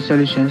mobility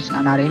solutions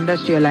and our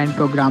industry-aligned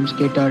programs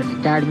cater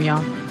academia,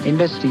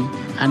 industry,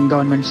 and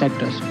government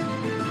sectors.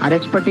 Our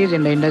expertise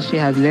in the industry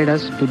has led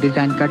us to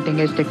design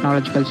cutting-edge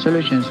technological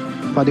solutions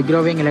for the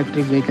growing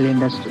electric vehicle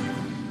industry.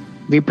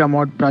 We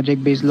promote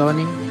project-based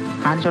learning,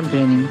 hands-on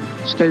training,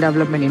 skill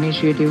development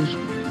initiatives,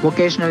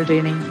 vocational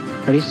training,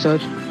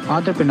 research,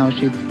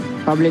 entrepreneurship,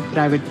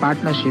 public-private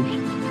partnerships,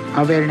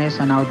 awareness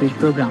and outreach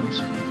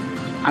programs.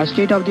 Our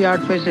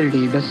state-of-the-art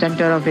facility, the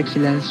Center of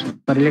Excellence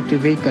for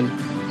Electric Vehicle,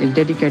 is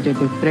dedicated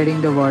to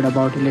spreading the word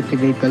about electric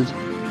vehicles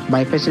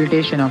by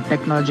facilitation of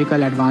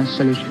technological advanced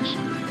solutions.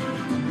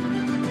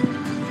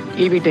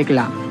 EV Tech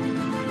Lab.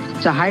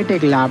 It's a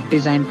high-tech lab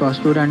designed for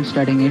students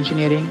studying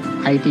engineering,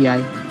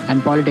 ITI,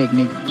 and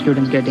polytechnic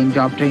students getting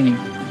job training.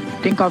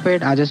 Think of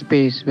it as a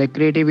space where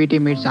creativity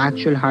meets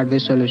actual hardware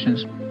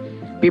solutions.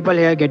 People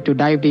here get to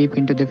dive deep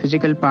into the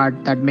physical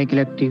part that make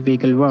electric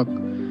vehicle work.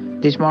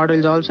 This model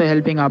is also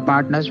helping our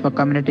partners for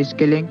community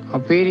skilling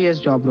of various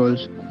job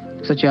roles,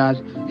 such as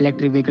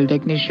electric vehicle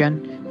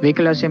technician,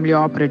 vehicle assembly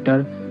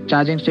operator,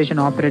 charging station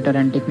operator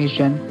and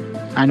technician,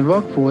 and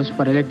workforce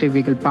for electric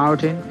vehicle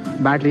powertrain,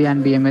 battery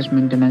and BMS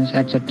maintenance,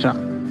 etc.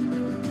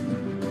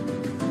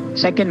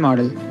 Second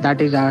model,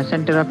 that is our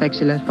Center of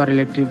Excellence for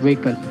Electric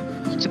Vehicle.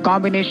 It's a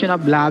combination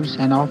of labs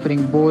and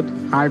offering both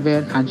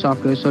hardware and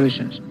software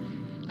solutions,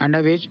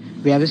 under which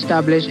we have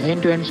established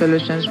end-to-end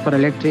solutions for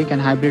electric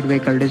and hybrid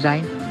vehicle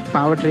design,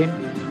 powertrain,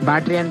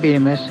 battery and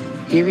BMS,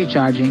 EV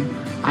charging,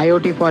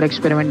 IoT for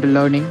experimental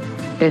learning,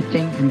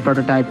 testing and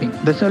prototyping.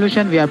 The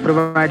solution we are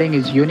providing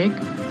is unique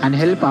and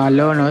help our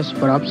learners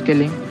for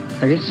upskilling,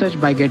 research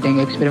by getting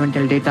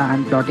experimental data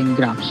and plotting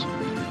graphs.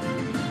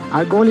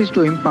 Our goal is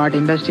to impart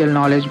industrial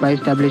knowledge by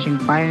establishing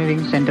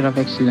pioneering center of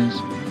excellence.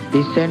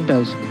 These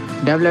centers,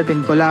 developed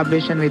in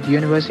collaboration with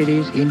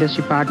universities,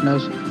 industry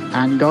partners,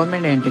 and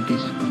government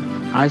entities.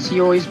 Our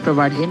COEs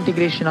provide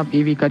integration of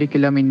EV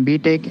curriculum in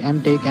BTech,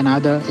 MTech, and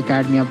other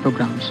academia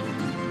programs.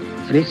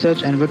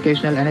 Research and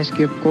vocational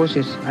NSQ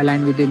courses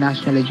aligned with the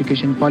national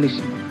education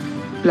policy.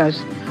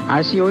 Plus,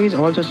 our COEs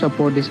also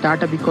support the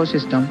startup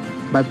ecosystem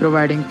by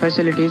providing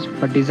facilities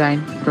for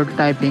design,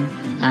 prototyping,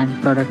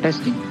 and product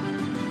testing.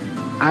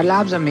 Our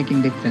labs are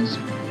making difference.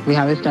 We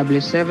have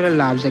established several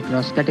labs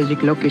across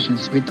strategic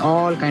locations with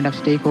all kind of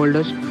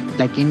stakeholders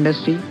like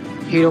industry,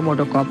 Hero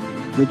Motocorp,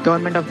 with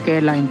Government of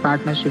Kerala in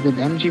partnership with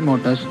MG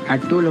Motors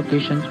at 2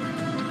 locations,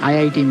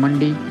 IIT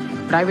Mandi,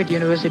 private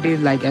universities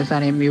like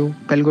SNMU,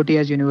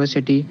 Calcutta's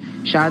University,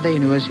 Sharda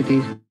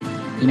Universities,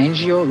 an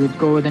NGO with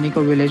Govardhan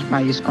Eco Village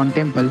by ISKCON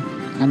Temple,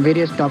 and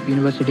various top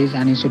universities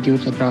and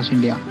institutes across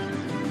India.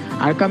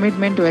 Our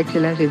commitment to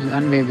excellence is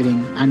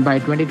unwavering, and by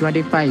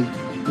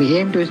 2025, we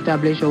aim to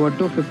establish over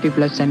 250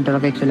 plus Center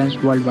of Excellence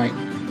worldwide.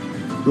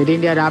 With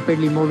India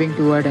rapidly moving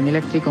toward an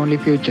electric-only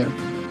future,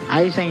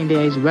 ISI India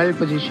is well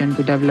positioned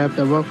to develop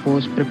a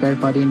workforce prepared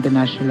for the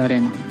international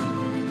arena.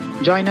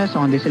 Join us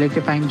on this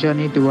electrifying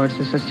journey towards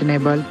a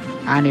sustainable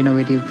and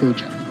innovative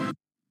future.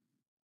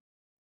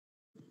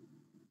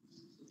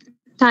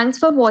 Thanks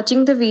for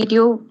watching the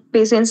video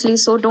patiently.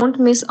 So don't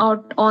miss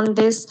out on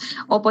this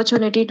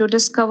opportunity to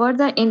discover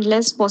the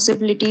endless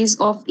possibilities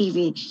of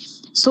EV.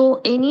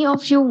 So any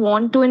of you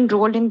want to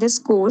enroll in this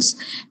course,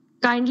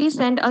 kindly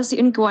send us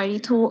inquiry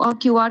through a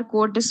QR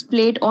code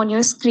displayed on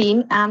your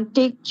screen and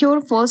take your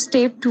first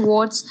step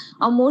towards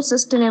a more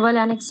sustainable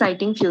and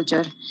exciting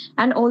future.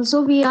 And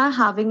also we are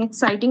having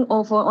exciting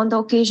offer on the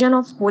occasion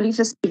of Holi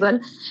festival.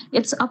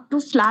 It's up to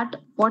flat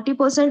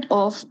 40%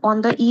 off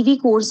on the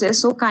EV courses.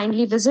 So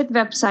kindly visit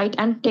website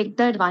and take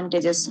the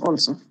advantages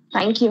also.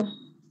 Thank you.